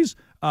movies,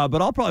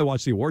 but I'll probably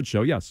watch the award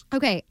show. Yes.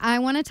 Okay, I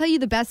want to tell you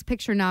the Best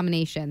Picture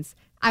nominations.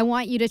 I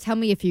want you to tell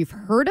me if you've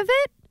heard of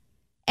it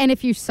and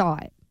if you saw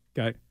it.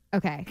 Okay.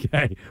 Okay.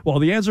 Okay. Well,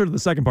 the answer to the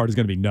second part is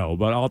going to be no,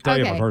 but I'll tell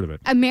you if I've heard of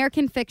it.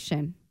 American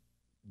Fiction.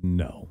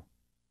 No.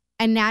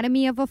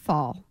 Anatomy of a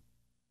Fall.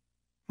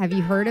 Have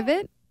you heard of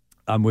it?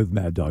 I'm with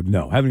Mad Dog.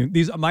 No. Haven't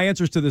these? My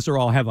answers to this are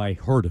all have I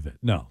heard of it?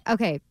 No.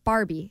 Okay,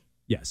 Barbie.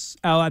 Yes.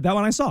 That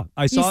one I saw.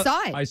 You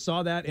saw it? I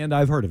saw that and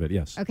I've heard of it.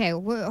 Yes. Okay,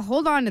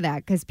 hold on to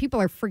that because people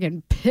are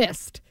friggin'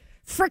 pissed.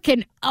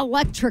 Frickin'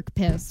 electric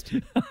pissed.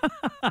 The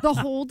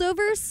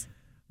Holdovers?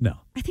 No.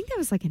 I think that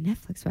was like a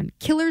Netflix one.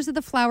 Killers of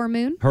the Flower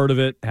Moon? Heard of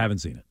it. Haven't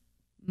seen it.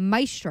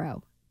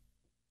 Maestro.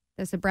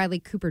 That's a Bradley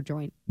Cooper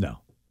joint. No.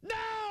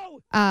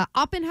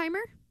 Oppenheimer?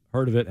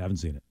 Heard of it. Haven't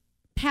seen it.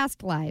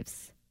 Past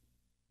Lives.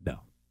 No.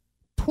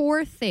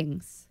 Poor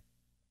Things.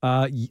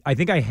 I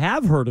think I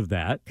have heard of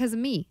that. Because of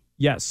me.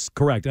 Yes,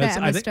 correct. The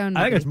Emma Stone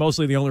I think movie. that's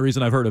mostly the only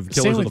reason I've heard of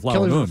Same Killers of with the Flower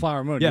Killers of Moon. the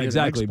Flower Moon. Yeah, You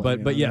exactly.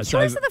 didn't But yes,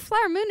 Killers of the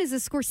Flower Moon is a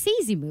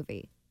Scorsese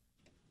movie.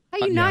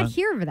 How you not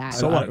hear of that?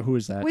 So what? Who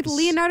is that? With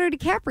Leonardo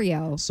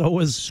DiCaprio. So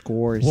was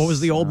Scores. What was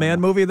the old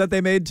man movie that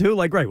they made too?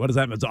 Like, great. What does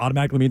that mean? It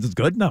automatically means it's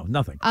good? No,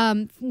 nothing.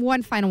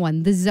 One final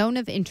one. The Zone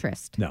of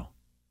Interest. No.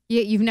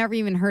 You've never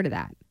even heard of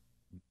that.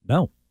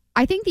 No.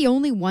 I think the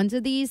only ones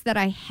of these that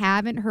I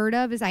haven't heard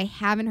of is I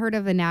haven't heard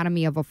of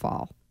Anatomy of a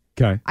Fall.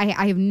 Okay.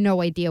 I have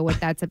no idea what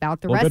that's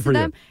about. The Well, good rest for of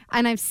you. them,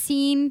 and I've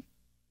seen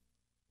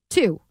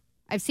two.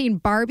 I've seen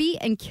Barbie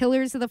and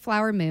Killers of the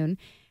Flower Moon.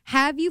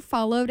 Have you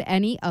followed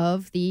any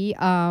of the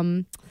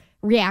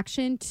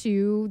reaction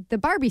to the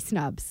Barbie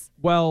snubs?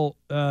 Well,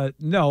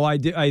 no, I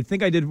did. I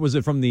think I did. Was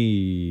it from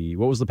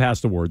what was the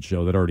past awards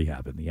show that already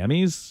happened? The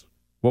Emmys?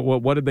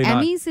 What did they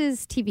not? Emmys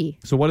is TV.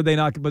 So what did they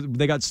not? But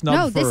they got snubbed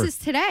No, for. this is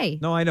today.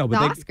 No, I know. The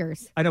But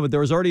Oscars. I know, but there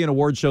was already an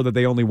award show that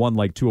they only won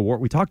like 2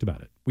 awards. We talked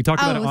about it. We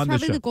talked about it it's on this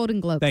probably show. the Golden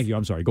Globes. Thank you.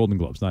 I'm sorry. Golden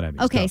Globes, not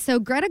Emmys. Okay, No. so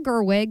Greta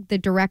Gerwig, the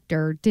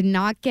director, did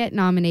not get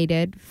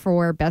nominated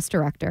for Best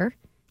Director.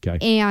 Okay.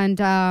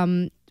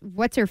 And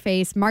what's her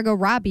face? Margot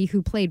Robbie,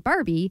 who played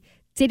Barbie,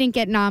 didn't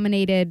get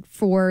nominated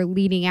for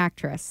leading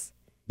actress.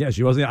 Yeah,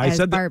 she wasn't. I as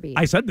said Barbie.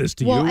 I said this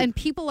to Well, you. and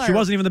people She are-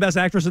 wasn't even the best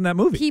actress in that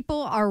movie.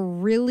 People are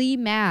really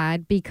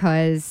mad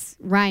because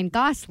Ryan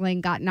Gosling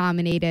got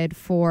nominated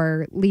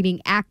for leading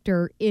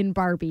actor in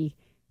Barbie.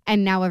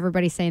 And now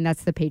everybody's saying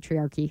that's the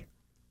patriarchy.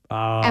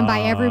 And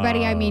by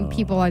everybody, I mean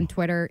people on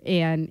Twitter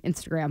and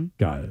Instagram.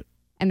 Got it.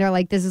 And they're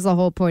like, this is the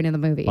whole point of the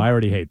movie. I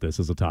already hate this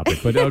as a topic,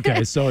 but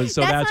okay, so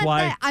that's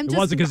why it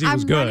wasn't because he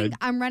was good.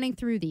 I'm running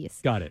through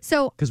these. Got it.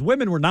 So because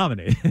women were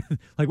nominated,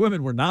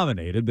 women were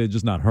nominated, but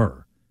just not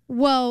her.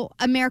 Well,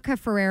 America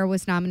Ferrera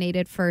was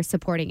nominated for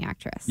supporting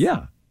actress.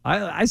 Yeah.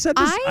 I said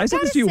this. I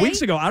said this to you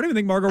weeks ago. I don't even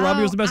think Margot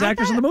Robbie was the best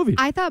actress in the movie.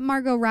 I thought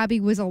Margot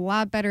Robbie was a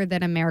lot better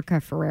than America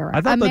Ferrera.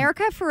 I thought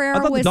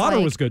the daughter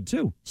was good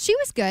too. She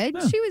was good.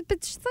 Yeah.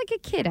 But she's like a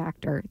kid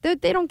actor.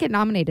 They don't get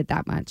nominated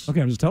that much.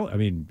 Okay, I'm just telling. I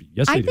mean,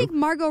 yes, they do. I think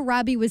Margot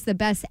Robbie was the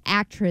best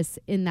actress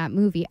in that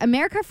movie.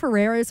 America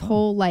Ferrera's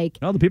whole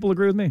No, the people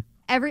agree with me.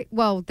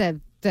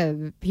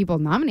 The people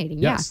nominating.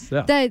 Yes,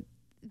 yeah.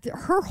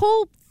 Her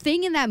whole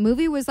thing in that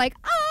movie was like,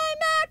 I'm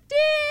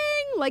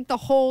acting like the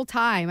whole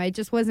time. I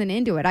just wasn't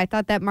into it. I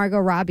thought that Margot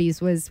Robbie's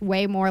was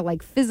way more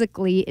like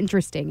physically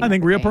interesting. I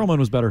think Rhea Perlman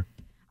was better.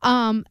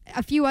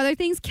 A few other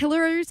things.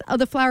 Killers of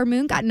the Flower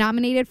Moon got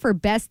nominated for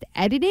Best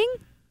Editing.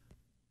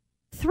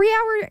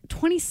 3-hour,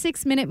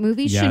 26-minute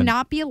movie should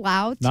not be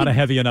allowed not a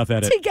heavy enough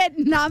edit to get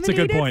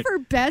nominated for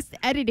Best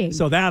Editing.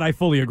 So that I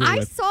fully agree with.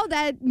 I saw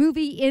that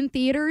movie in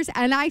theaters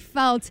and I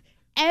felt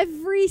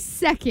every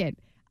second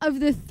of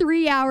the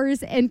 3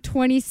 hours and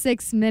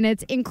 26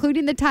 minutes,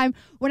 including the time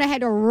when I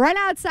had to run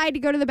outside to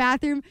go to the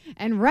bathroom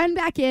and run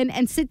back in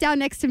and sit down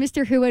next to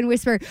Mr. Who and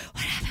whisper,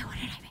 what happened? What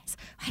did I miss?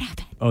 What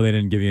happened? Oh, they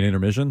didn't give you an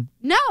intermission?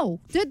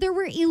 No. There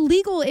were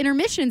illegal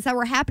intermissions that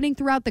were happening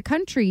throughout the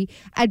country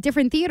at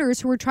different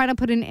theaters who were trying to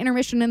put an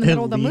intermission in the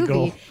middle of the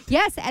movie.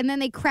 Yes, and then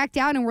they cracked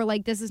down and were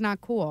like, this is not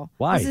cool.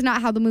 Why? This is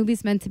not how the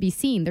movie's meant to be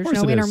seen. There's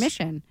no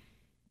intermission.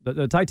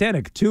 The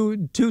Titanic,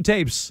 two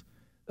tapes.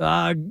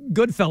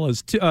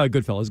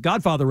 Goodfellas,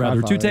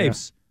 Godfather, 2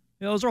 tapes.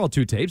 Yeah. Those are all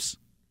 2 tapes.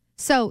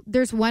 So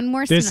there's one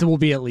more. This will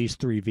be at least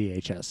 3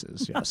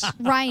 VHSs, yes.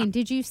 Ryan,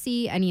 did you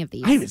see any of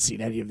these? I haven't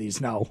seen any of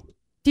these, no.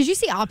 Did you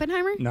see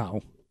Oppenheimer?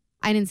 No.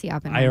 I didn't see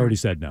Oppenheimer. I already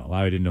said no.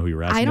 I didn't know who you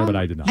were asking, but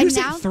I did not. You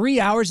said 3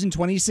 hours and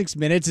 26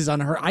 minutes is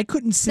unheard. I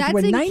couldn't sit through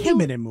a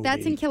 90-minute movie.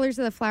 That's in Killers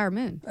of the Flower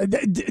Moon.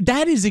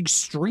 That is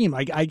extreme.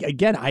 I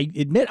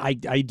admit I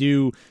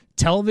do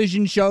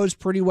television shows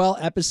pretty well,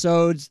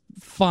 episodes,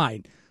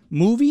 fine.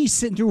 Movies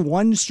sitting through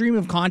one stream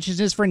of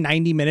consciousness for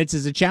 90 minutes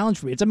is a challenge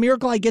for me. It's a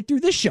miracle I get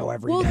through this show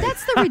every day. Well,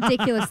 that's the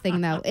ridiculous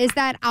thing, though, is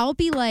that I'll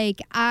be like,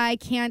 I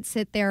can't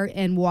sit there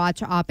and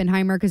watch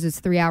Oppenheimer because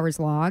it's 3 hours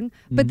long,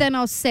 but then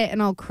I'll sit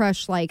and I'll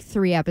crush like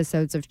 3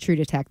 episodes of True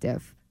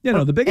Detective. You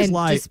know, the biggest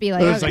lie. Just be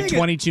like, it's like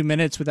 22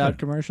 minutes without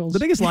commercials. The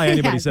biggest lie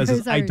anybody says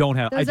is, I don't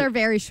have. Those are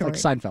very short.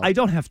 Like Seinfeld. I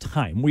don't have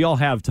time. We all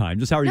have time.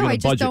 Just how are you going to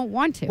budget? I just don't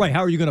want to. Right. How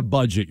are you going to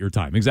budget your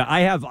time? Exactly.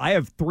 I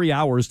have 3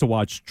 hours to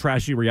watch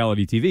trashy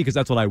reality TV because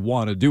that's what I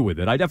want to do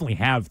with it. I definitely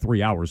have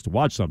 3 hours to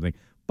watch something,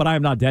 but I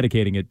am not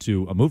dedicating it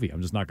to a movie.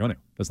 I'm just not going to.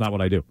 That's not what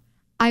I do.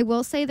 I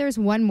will say there's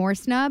one more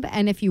snub,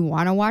 and if you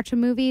want to watch a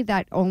movie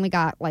that only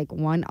got like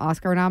 1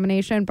 Oscar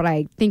nomination, but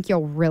I think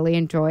you'll really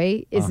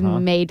enjoy, is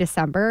May,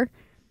 December.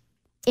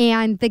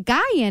 And the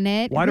guy in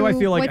it. Why do I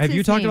feel like? Have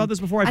you talked about this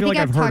before? I feel like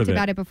I've heard of it. I've talked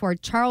about it before.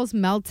 Charles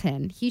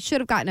Melton. He should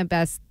have gotten a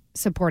Best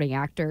Supporting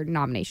Actor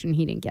nomination.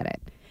 He didn't get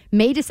it.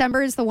 May,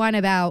 December is the one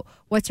about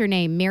what's her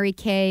name, Mary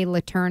Kay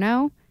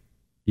Letourneau.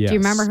 Yes. Do you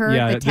remember her?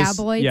 Yeah, the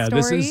tabloid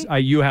story. This is.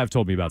 You have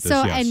told me about this.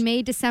 So, yes. and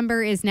May,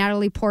 December is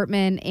Natalie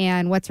Portman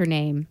and what's her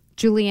name,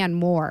 Julianne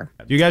Moore.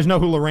 Do you guys know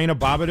who Lorena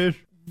Bobbitt is?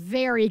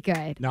 Very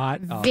good.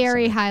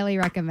 Very highly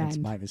recommend. That's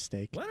my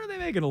mistake. When are they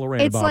making a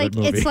Lorena Bobbitt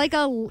movie?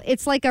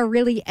 It's like a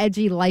really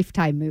edgy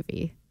Lifetime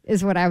movie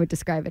is what I would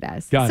describe it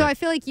as. Got it. I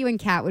feel like you and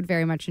Kat would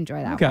very much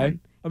enjoy that one.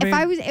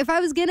 I mean, if I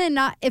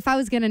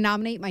was gonna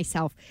nominate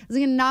myself, I was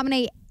gonna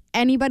nominate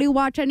anybody who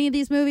watch any of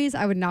these movies,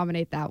 I would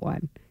nominate that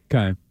one.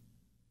 Okay.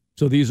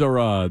 So these are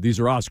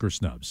Oscar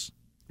snubs.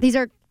 These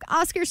are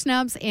Oscar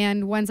snubs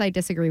and ones I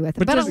disagree with.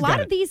 But a lot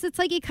of these, it's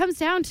like it comes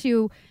down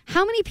to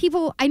how many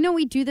people. I know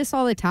we do this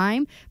all the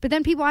time, but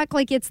then people act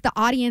like it's the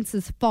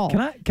audience's fault. Can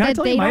I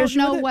tell you my issue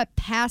with it? They don't know what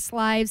Past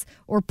Lives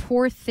or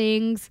Poor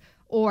Things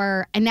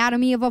or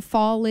Anatomy of a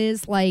Fall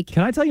is like.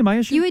 Can I tell you my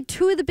issue? You had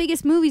 2 of the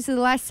biggest movies of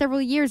the last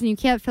several years, and you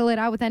can't fill it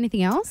out with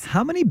anything else.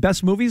 How many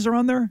best movies are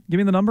on there? Give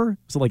me the number.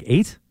 Is it like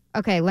 8?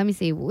 Okay, let me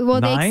see.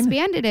 Well, 9? They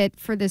expanded it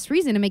for this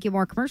reason to make it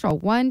more commercial.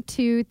 1,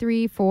 2,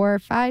 3, 4,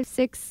 5,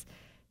 6,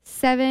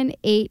 7,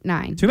 8,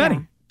 9. Too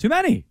many. Too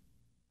many.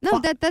 No,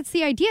 that's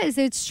the idea. Is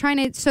it's trying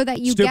to so that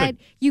you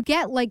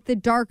get like the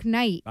Dark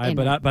Knight.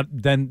 But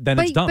then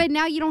it's dumb. But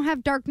now you don't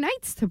have Dark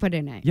Knights to put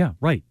in it. Yeah,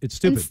 right. It's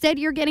stupid. Instead,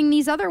 you're getting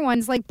these other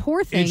ones like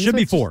Poor Things. It should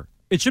be 4.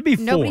 It should be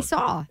 4. Nobody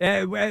saw.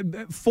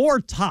 4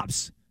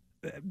 tops.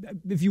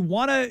 If you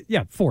want to,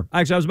 4.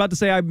 Actually, I was about to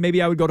say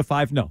maybe I would go to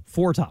 5. No,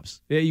 4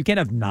 tops. You can't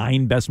have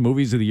 9 best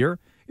movies of the year.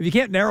 If you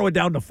can't narrow it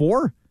down to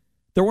 4,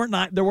 there weren't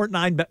 9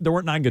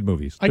 good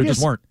movies. There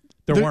just weren't.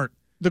 There weren't.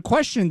 The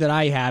question that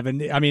I have,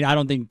 and I mean, I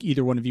don't think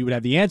either one of you would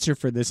have the answer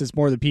for this. It's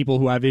more the people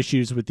who have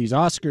issues with these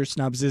Oscar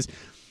snubs is,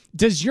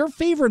 does your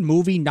favorite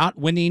movie not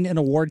winning an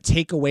award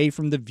take away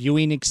from the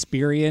viewing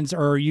experience,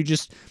 or are you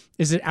just,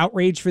 is it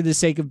outrage for the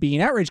sake of being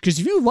outraged? Because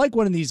if you like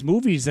one of these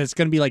movies that's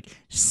going to be like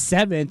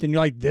 7th and you're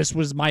like, this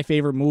was my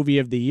favorite movie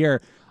of the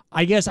year,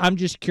 I guess I'm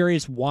just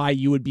curious why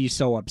you would be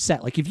so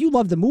upset. Like, if you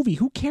love the movie,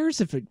 who cares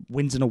if it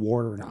wins an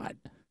award or not?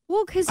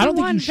 Well, because you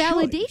want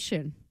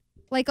validation.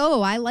 Like,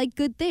 oh, I like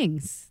good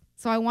things,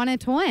 so I want it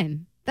to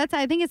win.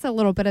 I think it's a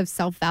little bit of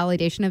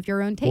self-validation of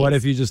your own taste. What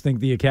if you just think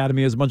the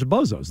Academy is a bunch of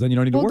bozos? Then you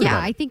don't need to worry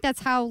about it. I think that's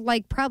how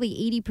probably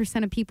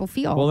 80% of people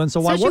feel. Well, then so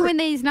why Especially worry? when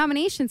these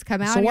nominations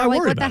come out So and why you're like,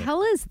 worry what the about it?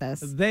 hell is this?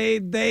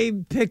 They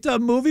picked a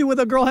movie with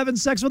a girl having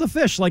sex with a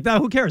fish like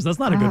that. Who cares? That's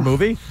not a good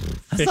movie.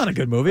 That's not a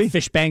good movie.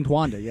 Fish banged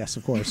Wanda, yes,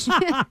 of course.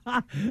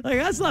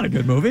 That's not a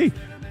good movie.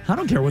 I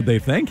don't care what they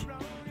think.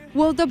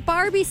 Well, the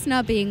Barbie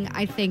snubbing,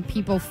 I think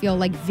people feel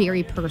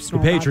very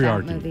personal The about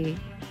patriarchy. that movie.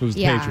 Who's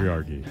the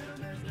patriarchy?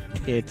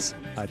 It's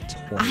a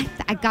 20.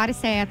 I gotta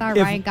say, I thought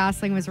Ryan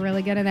Gosling was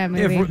really good in that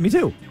movie. Me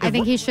too. I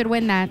think he should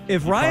win that.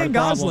 If Ryan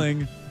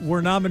Gosling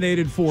were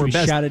nominated for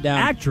Best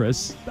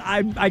Actress,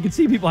 I could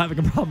see people having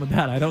a problem with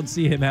that. I don't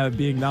see him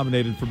being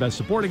nominated for Best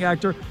Supporting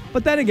Actor.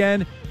 But then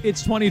again,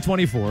 it's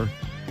 2024,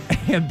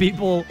 and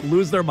people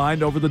lose their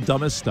mind over the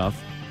dumbest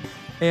stuff.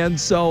 And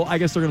so I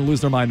guess they're going to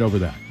lose their mind over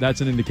that.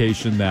 That's an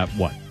indication that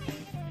what?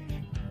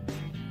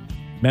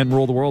 Men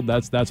rule the world.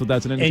 That's what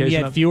that's an indication And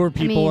yet of. fewer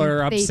people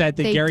are upset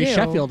that Gary do.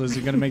 Sheffield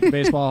isn't going to make the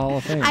Baseball Hall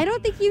of Fame. I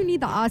don't think you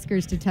need the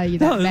Oscars to tell you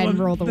that men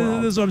rule the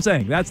world. This is what I'm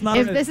saying. That's not.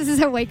 If this is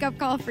a wake-up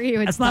call for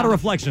you, it's That's not a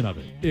reflection of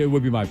it. It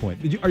would be my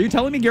point. Are you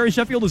telling me Gary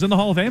Sheffield is in the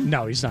Hall of Fame?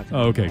 No, he's not.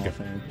 Okay, good.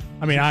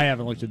 I mean, I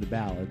haven't looked at the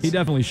ballots. He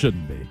definitely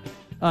shouldn't be.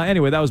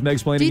 Anyway, that was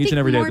Megsplaining Do you each think and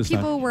every day more at this time.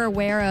 people were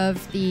aware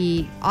of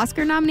the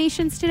Oscar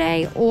nominations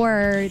today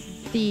or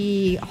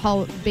the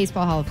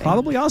Baseball Hall of Fame?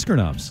 Probably Oscar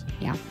noms.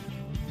 Yeah.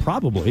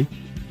 Probably.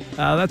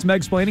 That's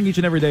Megsplaining each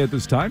and every day at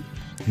this time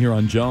here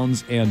on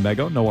Jones and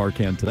Mego. No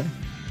Arcan today.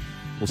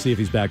 We'll see if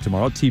he's back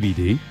tomorrow.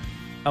 TBD.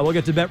 We'll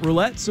get to Bet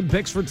Roulette, some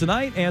picks for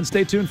tonight, and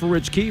stay tuned for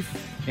Rich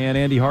Keefe and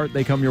Andy Hart.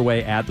 They come your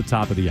way at the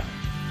top of the hour.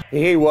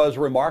 He was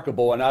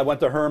remarkable, and I went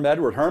to Herm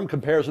Edward. Herm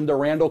compares him to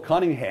Randall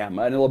Cunningham.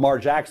 And Lamar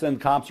Jackson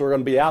comps are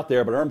going to be out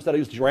there, but Herm said he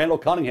was Randall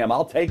Cunningham.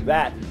 I'll take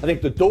that. I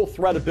think the dual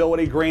threat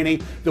ability, Greeny,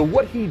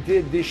 what he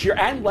did this year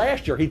and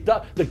last year,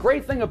 the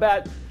great thing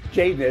about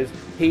Jaden is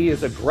he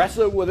is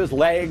aggressive with his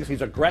legs,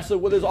 he's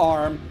aggressive with his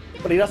arm,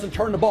 but he doesn't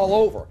turn the ball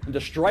over. And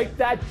to strike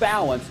that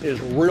balance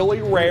is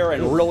really rare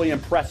and really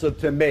impressive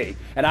to me.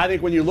 And I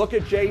think when you look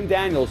at Jaden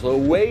Daniels, the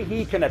way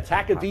he can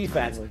attack a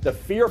defense, the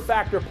fear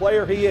factor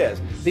player he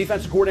is,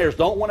 defensive coordinators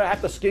don't want to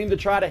have to scheme to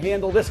try to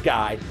handle this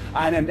guy.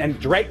 And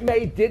Drake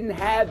May didn't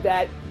have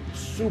that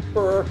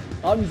super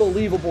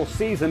unbelievable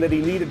season that he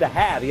needed to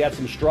have. He had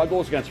some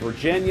struggles against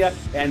Virginia,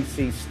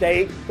 NC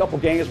State, a couple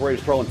games where he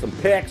was throwing some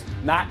picks,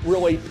 not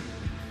really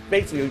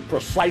basically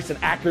precise and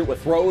accurate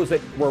with throws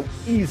that were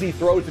easy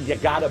throws that you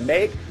got to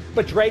make.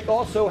 But Drake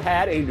also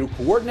had a new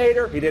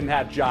coordinator. He didn't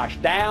have Josh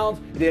Downs.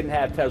 He didn't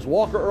have Tez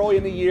Walker early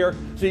in the year.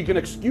 So you can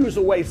excuse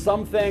away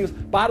some things.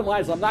 Bottom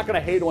line is I'm not going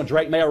to hate on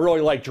Drake May. I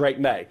really like Drake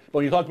May. But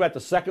when you talk about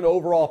the second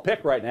overall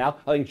pick right now,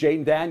 I think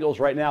Jaden Daniels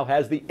right now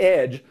has the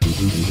edge.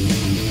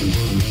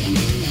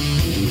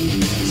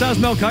 Sounds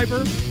Mel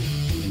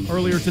Kiper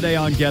earlier today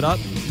on Get Up.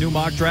 New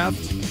mock draft.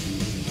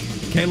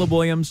 Caleb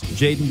Williams,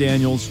 Jaden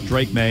Daniels,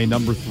 Drake May,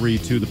 number 3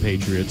 to the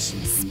Patriots.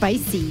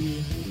 Spicy.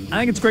 I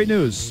think it's great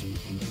news.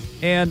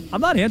 And I'm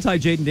not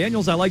anti-Jaden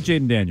Daniels. I like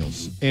Jaden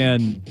Daniels.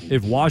 And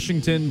if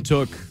Washington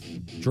took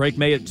Drake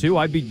May at 2,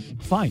 I'd be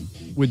fine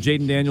with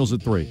Jaden Daniels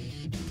at 3.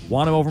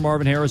 Want him over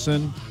Marvin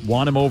Harrison.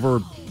 Want him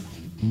over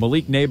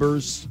Malik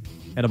Neighbors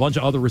and a bunch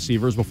of other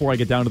receivers before I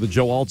get down to the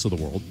Joe Alts of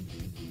the world.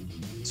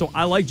 So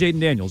I like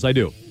Jaden Daniels. I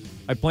do.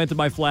 I planted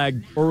my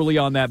flag early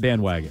on that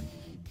bandwagon.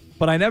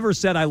 But I never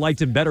said I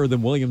liked him better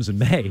than Williams and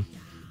May.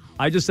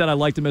 I just said I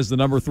liked him as the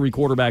number 3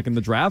 quarterback in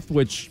the draft,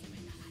 which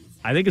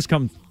I think has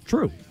come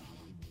true.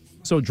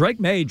 So Drake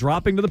May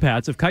dropping to the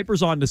Pats, if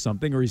Kuiper's onto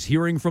something or he's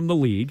hearing from the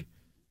league,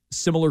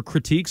 similar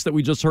critiques that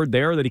we just heard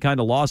there, that he kind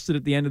of lost it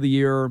at the end of the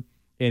year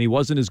and he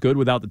wasn't as good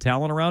without the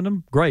talent around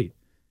him, great.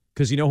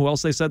 Because you know who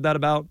else they said that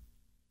about?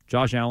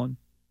 Josh Allen,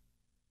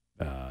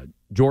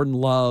 Jordan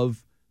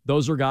Love.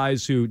 Those are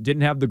guys who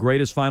didn't have the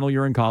greatest final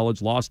year in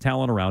college, lost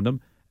talent around him.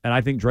 And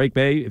I think Drake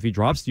May, if he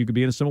drops, you could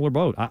be in a similar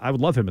boat. I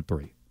would love him at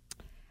 3.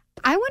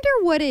 I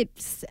wonder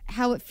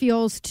how it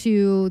feels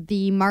to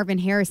the Marvin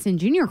Harrison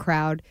Jr.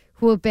 crowd,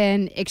 who have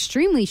been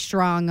extremely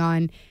strong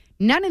on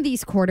none of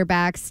these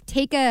quarterbacks.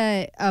 Take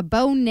a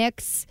Bo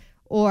Nix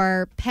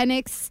or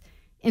Penix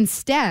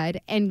instead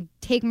and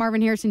take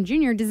Marvin Harrison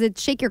Jr. Does it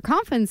shake your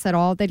confidence at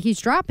all that he's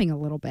dropping a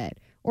little bit?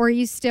 Or are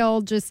you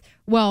still just,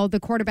 the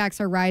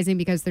quarterbacks are rising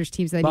because there's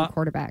teams that need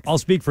quarterbacks? I'll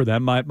speak for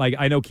them.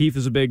 I know Keith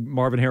is a big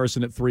Marvin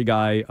Harrison at 3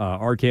 guy.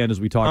 Arcan,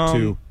 as we talk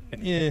to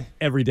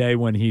every day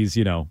when he's,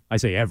 I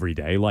say every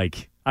day,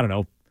 I don't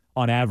know,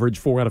 on average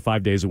 4 out of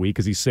 5 days a week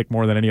because he's sick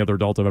more than any other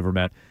adult I've ever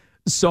met.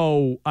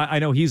 So I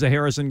know he's a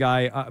Harrison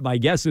guy. My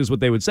guess is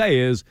what they would say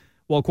is,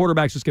 well,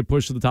 quarterbacks just get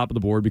pushed to the top of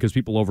the board because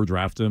people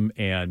overdraft them,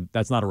 and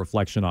that's not a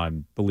reflection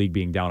on the league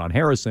being down on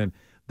Harrison.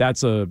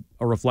 That's a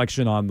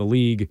reflection on the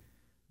league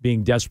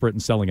being desperate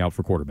and selling out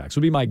for quarterbacks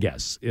would be my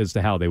guess as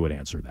to how they would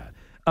answer that.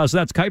 So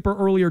that's Kuiper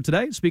earlier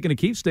today. Speaking of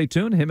Keith, stay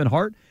tuned. Him and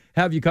Hart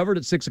have you covered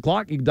at 6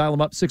 o'clock. You can dial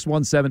them up,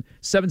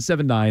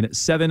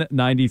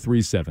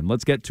 617-779-7937.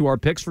 Let's get to our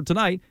picks for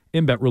tonight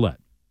in Bet Roulette.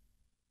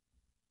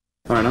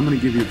 All right, I'm going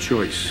to give you a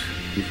choice.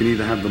 You can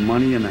either have the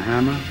money and the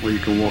hammer, or you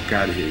can walk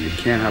out of here. You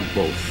can't have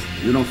both.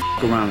 You don't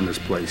f*** around in this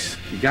place.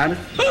 You got it?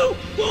 Boom,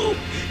 boom,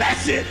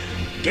 that's it.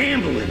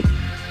 Gambling.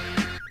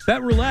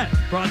 Bet Roulette,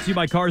 brought to you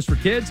by Cars for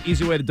Kids.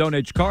 Easy way to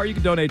donate your car. You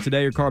can donate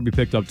today. Your car will be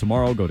picked up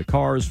tomorrow. Go to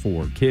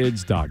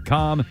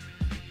carsforkids.com.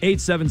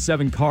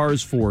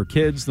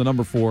 877-CARS-4-KIDS, the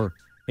number 4,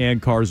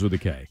 and Cars with a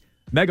K.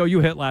 Mego,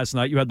 you hit last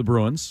night. You had the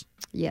Bruins.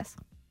 Yes.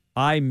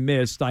 I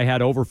missed. I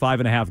had over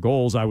 5.5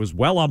 goals. I was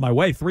well on my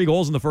way. 3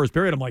 goals in the first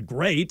period. I'm like,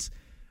 great.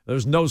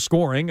 There's no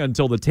scoring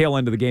until the tail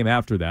end of the game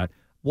after that.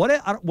 What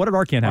did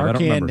Arcand have? I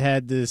don't remember. Arcand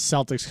had the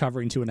Celtics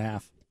covering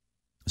 2.5.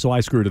 So I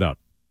screwed it up.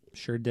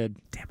 Sure did.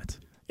 Damn it.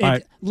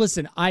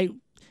 Listen,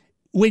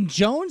 when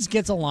Jones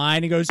gets a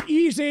line and goes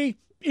easy,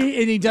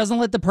 and he doesn't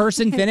let the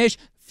person finish,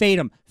 fade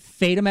him.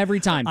 Fade him every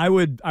time. I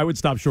would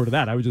stop short of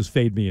that. I would just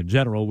fade me in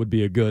general would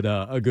be a good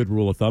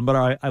rule of thumb.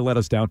 But I let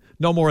us down.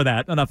 No more of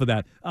that. Enough of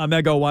that.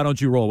 Mego, why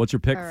don't you roll? What's your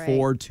pick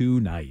for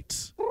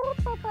tonight?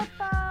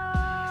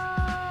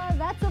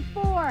 That's a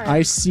 4.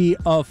 I see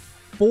a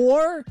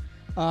 4.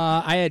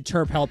 I had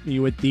Terp help me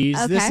with these.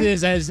 Okay.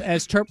 This is,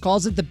 as Terp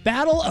calls it, the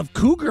Battle of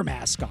Cougar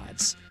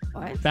Mascots.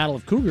 What? Battle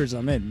of Cougars,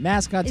 I'm in.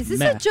 Mascots, Is this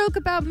meh. a joke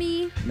about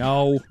me?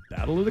 No.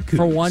 Battle of the Cougars.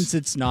 For once,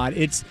 it's not.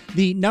 It's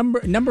the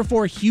number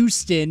 4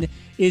 Houston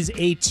is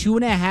a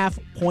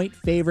 2.5-point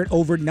favorite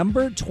over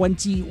number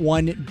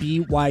 21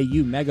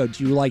 BYU. Mego,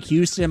 do you like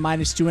Houston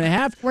minus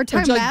 2.5? We're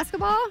talking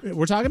basketball?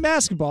 We're talking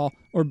basketball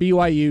or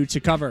BYU to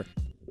cover.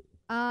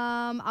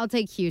 I'll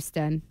take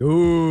Houston.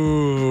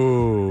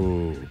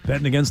 Ooh.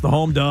 Betting against the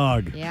home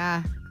dog.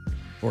 Yeah.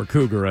 Or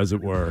Cougar, as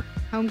it were.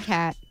 Home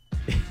cat.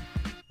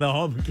 The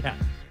home cat.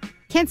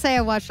 Can't say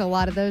I watched a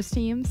lot of those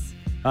teams.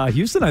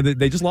 Houston,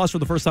 they just lost for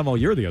the first time all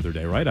year the other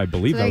day, right? I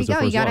believe that was their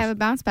first loss. You got to have a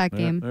bounce back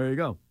game. There you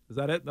go. Is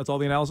that it? That's all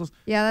the analysis?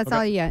 Yeah, that's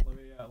all you get. Let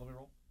me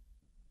roll.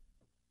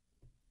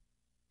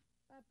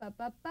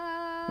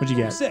 What'd you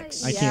get?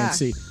 6. I can't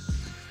see.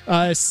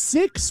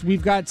 6,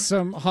 we've got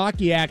some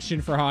hockey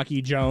action for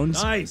Hockey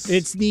Jones. Nice.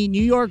 It's the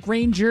New York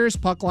Rangers,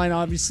 puck line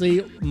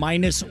obviously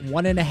minus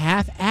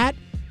 1.5 at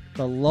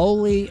the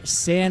lowly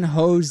San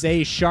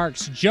Jose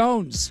Sharks.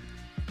 Jones,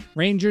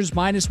 Rangers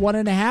minus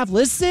 1.5.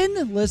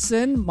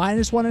 Listen,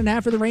 minus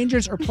 1.5 for the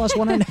Rangers or plus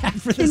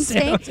 1.5 for the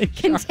San Jose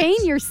Sharks.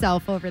 Contain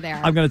yourself over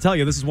there. I'm going to tell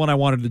you, this is one I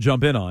wanted to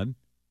jump in on.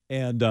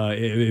 And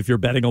if you're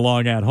betting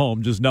along at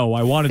home, just know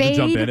I wanted to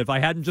jump in. If I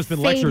hadn't just been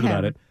lectured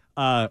about it.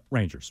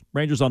 Rangers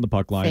on the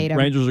puck line.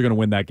 Rangers are going to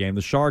win that game.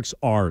 The Sharks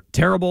are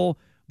terrible.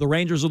 The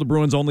Rangers are the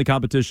Bruins' only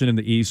competition in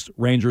the East.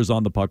 Rangers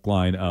on the puck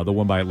line. They'll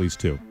win by at least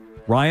 2.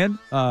 Ryan,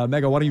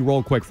 Mega, why don't you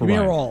roll quick for Ryan?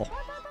 Give me a roll.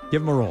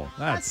 Give him a roll.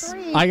 That's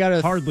I got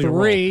a hardly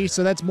 3,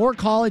 so that's more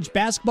college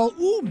basketball.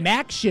 Ooh,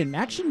 Maction.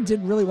 Maction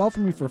did really well for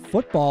me for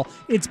football.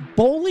 It's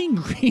Bowling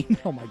Green.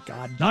 Oh, my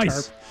God.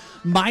 Nice. Terp.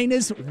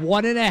 Minus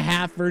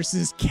 1.5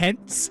 versus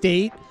Kent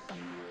State.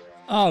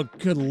 Oh,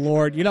 good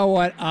Lord. You know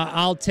what?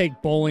 I'll take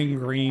Bowling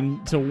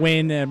Green to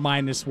win at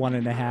minus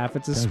 1.5.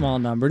 It's a small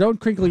number. Don't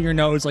crinkle your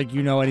nose like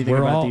you know anything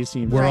about these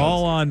teams. We're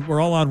all on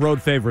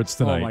road favorites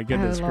tonight. Oh, my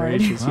goodness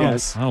gracious.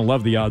 Yes. I don't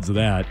love the odds of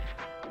that.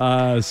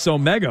 So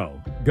Mego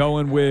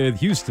going with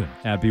Houston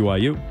at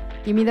BYU.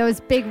 Give me those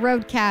big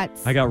road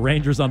cats. I got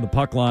Rangers on the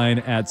puck line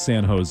at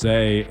San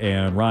Jose,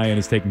 and Ryan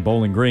is taking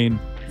Bowling Green,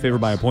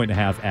 favored by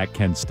 1.5 at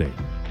Kent State.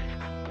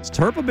 Is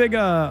Terp a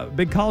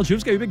big college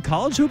hoops guy? You a big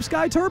college hoops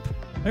guy, Terp?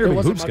 There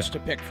wasn't much to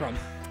pick from.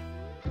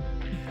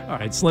 All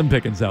right, slim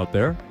pickings out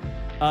there.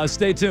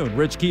 Stay tuned.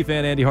 Rich Keefe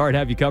and Andy Hart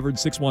have you covered.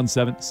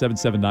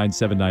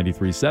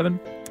 617-779-7937.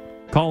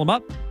 Call them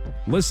up.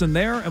 Listen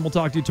there, and we'll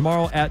talk to you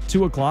tomorrow at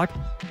 2 o'clock.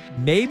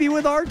 Maybe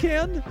with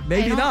Arcand,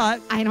 maybe not.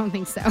 I don't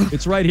think so.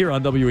 It's right here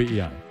on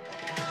WEEI.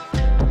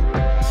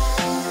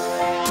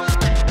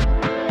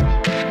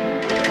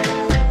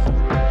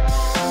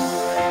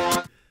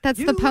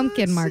 That's the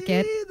pumpkin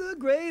market.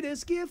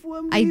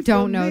 I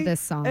don't know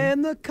this song.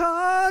 And the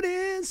card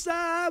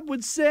inside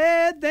would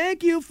say,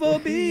 thank you for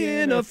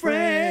being a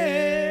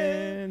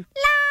friend.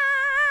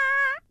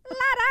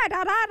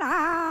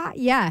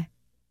 Yeah,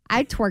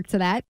 I twerk to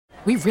that.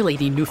 We really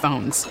need new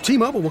phones.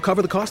 T-Mobile will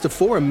cover the cost of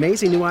 4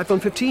 amazing new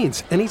iPhone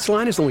 15s, and each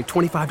line is only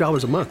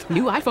 $25 a month.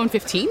 New iPhone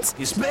 15s?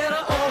 It's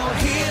better over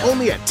here.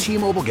 Only at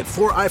T-Mobile, get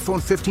 4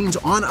 iPhone 15s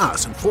on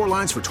us and 4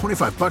 lines for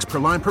 $25 per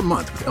line per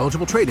month with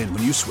eligible trade-in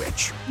when you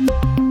switch.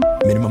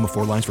 Minimum of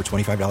 4 lines for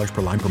 $25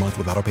 per line per month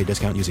with autopay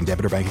discount using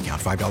debit or bank account.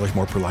 $5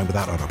 more per line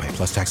without autopay,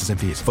 plus taxes and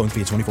fees. Phone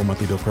fee at 24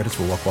 monthly bill credits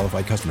for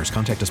well-qualified customers.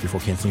 Contact us before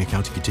canceling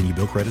account to continue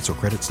bill credits or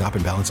credit stop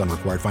and balance on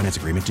required finance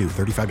agreement due.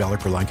 $35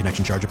 per line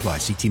connection charge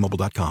applies. See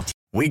T-Mobile.com.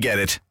 We get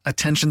it.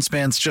 Attention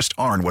spans just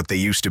aren't what they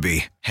used to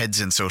be.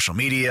 Heads in social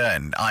media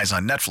and eyes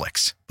on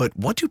Netflix. But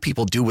what do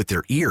people do with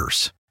their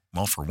ears?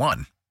 Well, for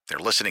one, they're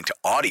listening to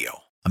audio.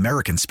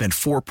 Americans spend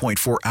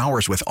 4.4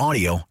 hours with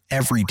audio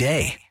every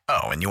day.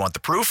 Oh, and you want the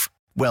proof?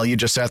 Well, you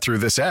just sat through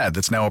this ad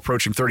that's now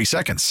approaching 30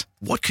 seconds.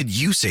 What could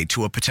you say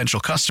to a potential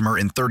customer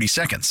in 30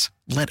 seconds?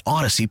 Let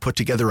Odyssey put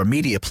together a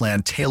media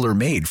plan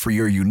tailor-made for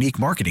your unique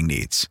marketing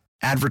needs.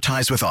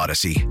 Advertise with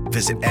Odyssey.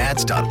 Visit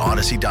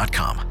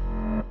ads.odyssey.com.